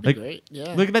 That'd be great.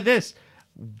 Yeah. Look at this.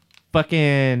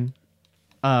 Fucking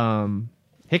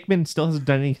Hickman still hasn't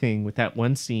done anything with that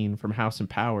one scene from House and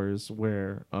Powers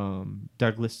where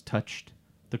Douglas touched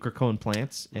the Krakoan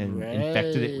plants and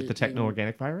infected it with the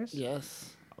techno-organic virus.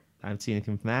 Yes. I haven't seen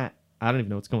anything from that. I don't even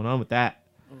know what's going on with that.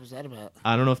 What was that about?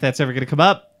 I don't know if that's ever going to come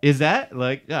up. Is that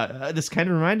like this kind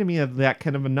of reminded me of that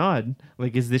kind of a nod?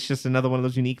 Like, is this just another one of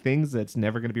those unique things that's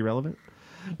never going to be relevant?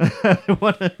 I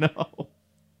want to know.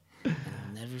 I'll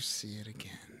never see it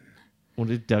again. What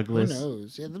did Who Douglas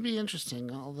knows? Yeah, that'd be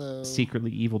interesting. Although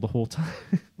secretly evil the whole time?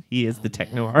 He is the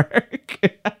techno arc.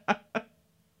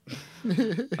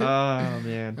 Oh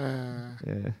man.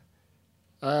 Yeah.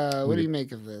 What do you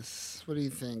make of this? What do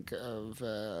you think of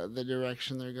the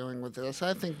direction they're going with this?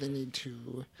 I think they need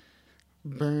to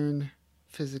burn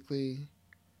physically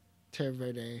Terra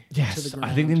Verde to the Yes, ground.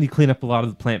 I think they need to clean up a lot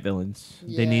of the plant villains.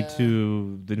 They need Yeah.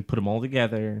 to put them all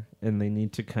together, and they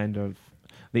need to kind of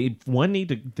they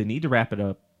need to wrap it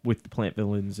up with the plant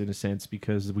villains in a sense,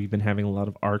 because we've been having a lot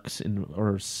of arcs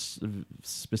or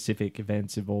specific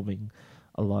events involving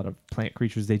a lot of plant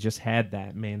creatures. They just had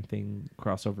that Man Thing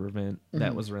crossover event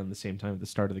that was around the same time at the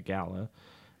start of the gala.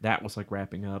 That was like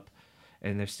wrapping up,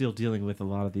 and they're still dealing with a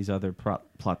lot of these other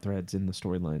plot threads in the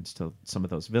storylines to some of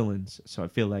those villains. So I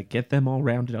feel like get them all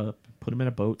rounded up, put them in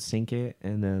a boat, sink it,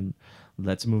 and then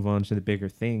let's move on to the bigger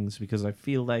things, because I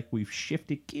feel like we've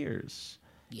shifted gears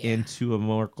into a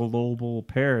more global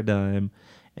paradigm,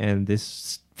 and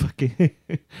this fucking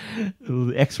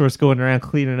X-Force going around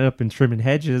cleaning up and trimming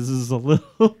hedges is a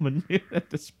little minute at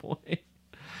this point.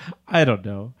 I don't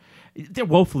know. They're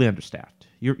woefully understaffed.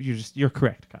 You're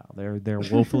correct, Kyle. They're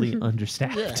woefully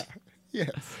understaffed. Yeah.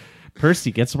 Yes.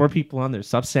 Percy, get some more people on there.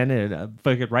 Stop sending it.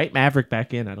 Fucking write Maverick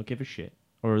back in. I don't give a shit.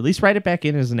 Or at least write it back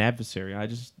in as an adversary.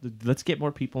 Let's get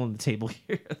more people on the table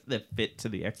here that fit to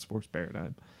the X-Force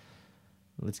paradigm.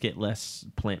 Let's get less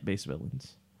plant-based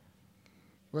villains.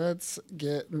 Let's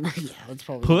get let's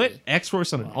probably Put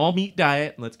X-Force on an all-meat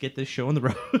diet, and let's get this show on the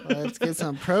road. let's get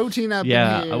some protein up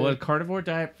Yeah, in here. I want a carnivore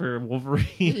diet for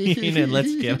Wolverine, and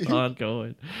let's get on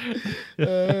going.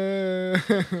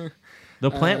 The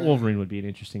plant Wolverine would be an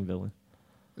interesting villain.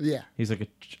 Yeah. He's like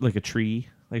a tree,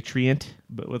 like treant,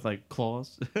 but with like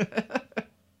claws.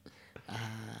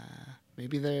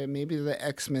 Maybe the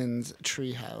X-Men's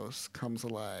treehouse comes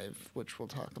alive, which we'll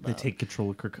talk about. They take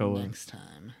control of Krakoa next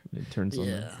time. It turns on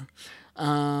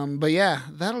them. But yeah,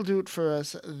 that'll do it for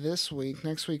us this week.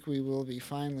 Next week we will be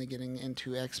finally getting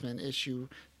into X-Men issue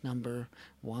number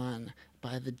 1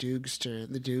 by the Doogster,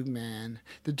 the Doogman,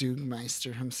 the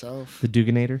Doogmeister himself. The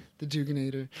Duganator. The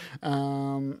Duganator.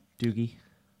 Doogie.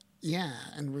 Yeah,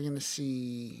 and we're gonna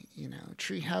see,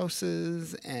 tree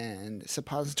houses and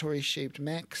suppository-shaped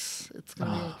mechs. It's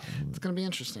gonna be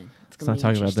interesting. Let's not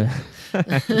talk about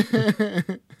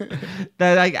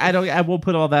that. I won't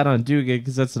put all that on Doogie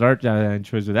because that's an art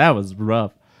choice. But that was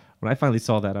rough. When I finally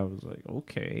saw that, I was like,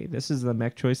 okay, this is the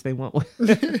mech choice they want.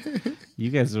 You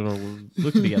guys are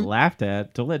looking to get laughed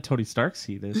at. Don't let Tony Stark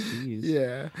see this. Jeez.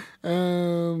 Yeah.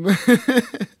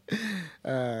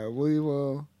 We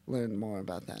will learn more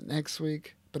about that next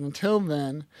week. But until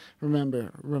then,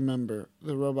 remember,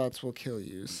 the robots will kill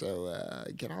you. So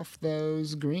get off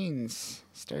those greens.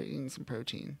 Start eating some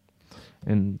protein.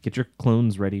 And get your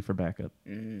clones ready for backup.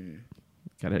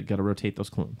 Gotta rotate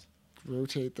those clones.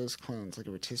 Rotate those clones like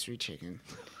a rotisserie chicken.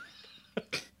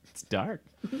 It's dark.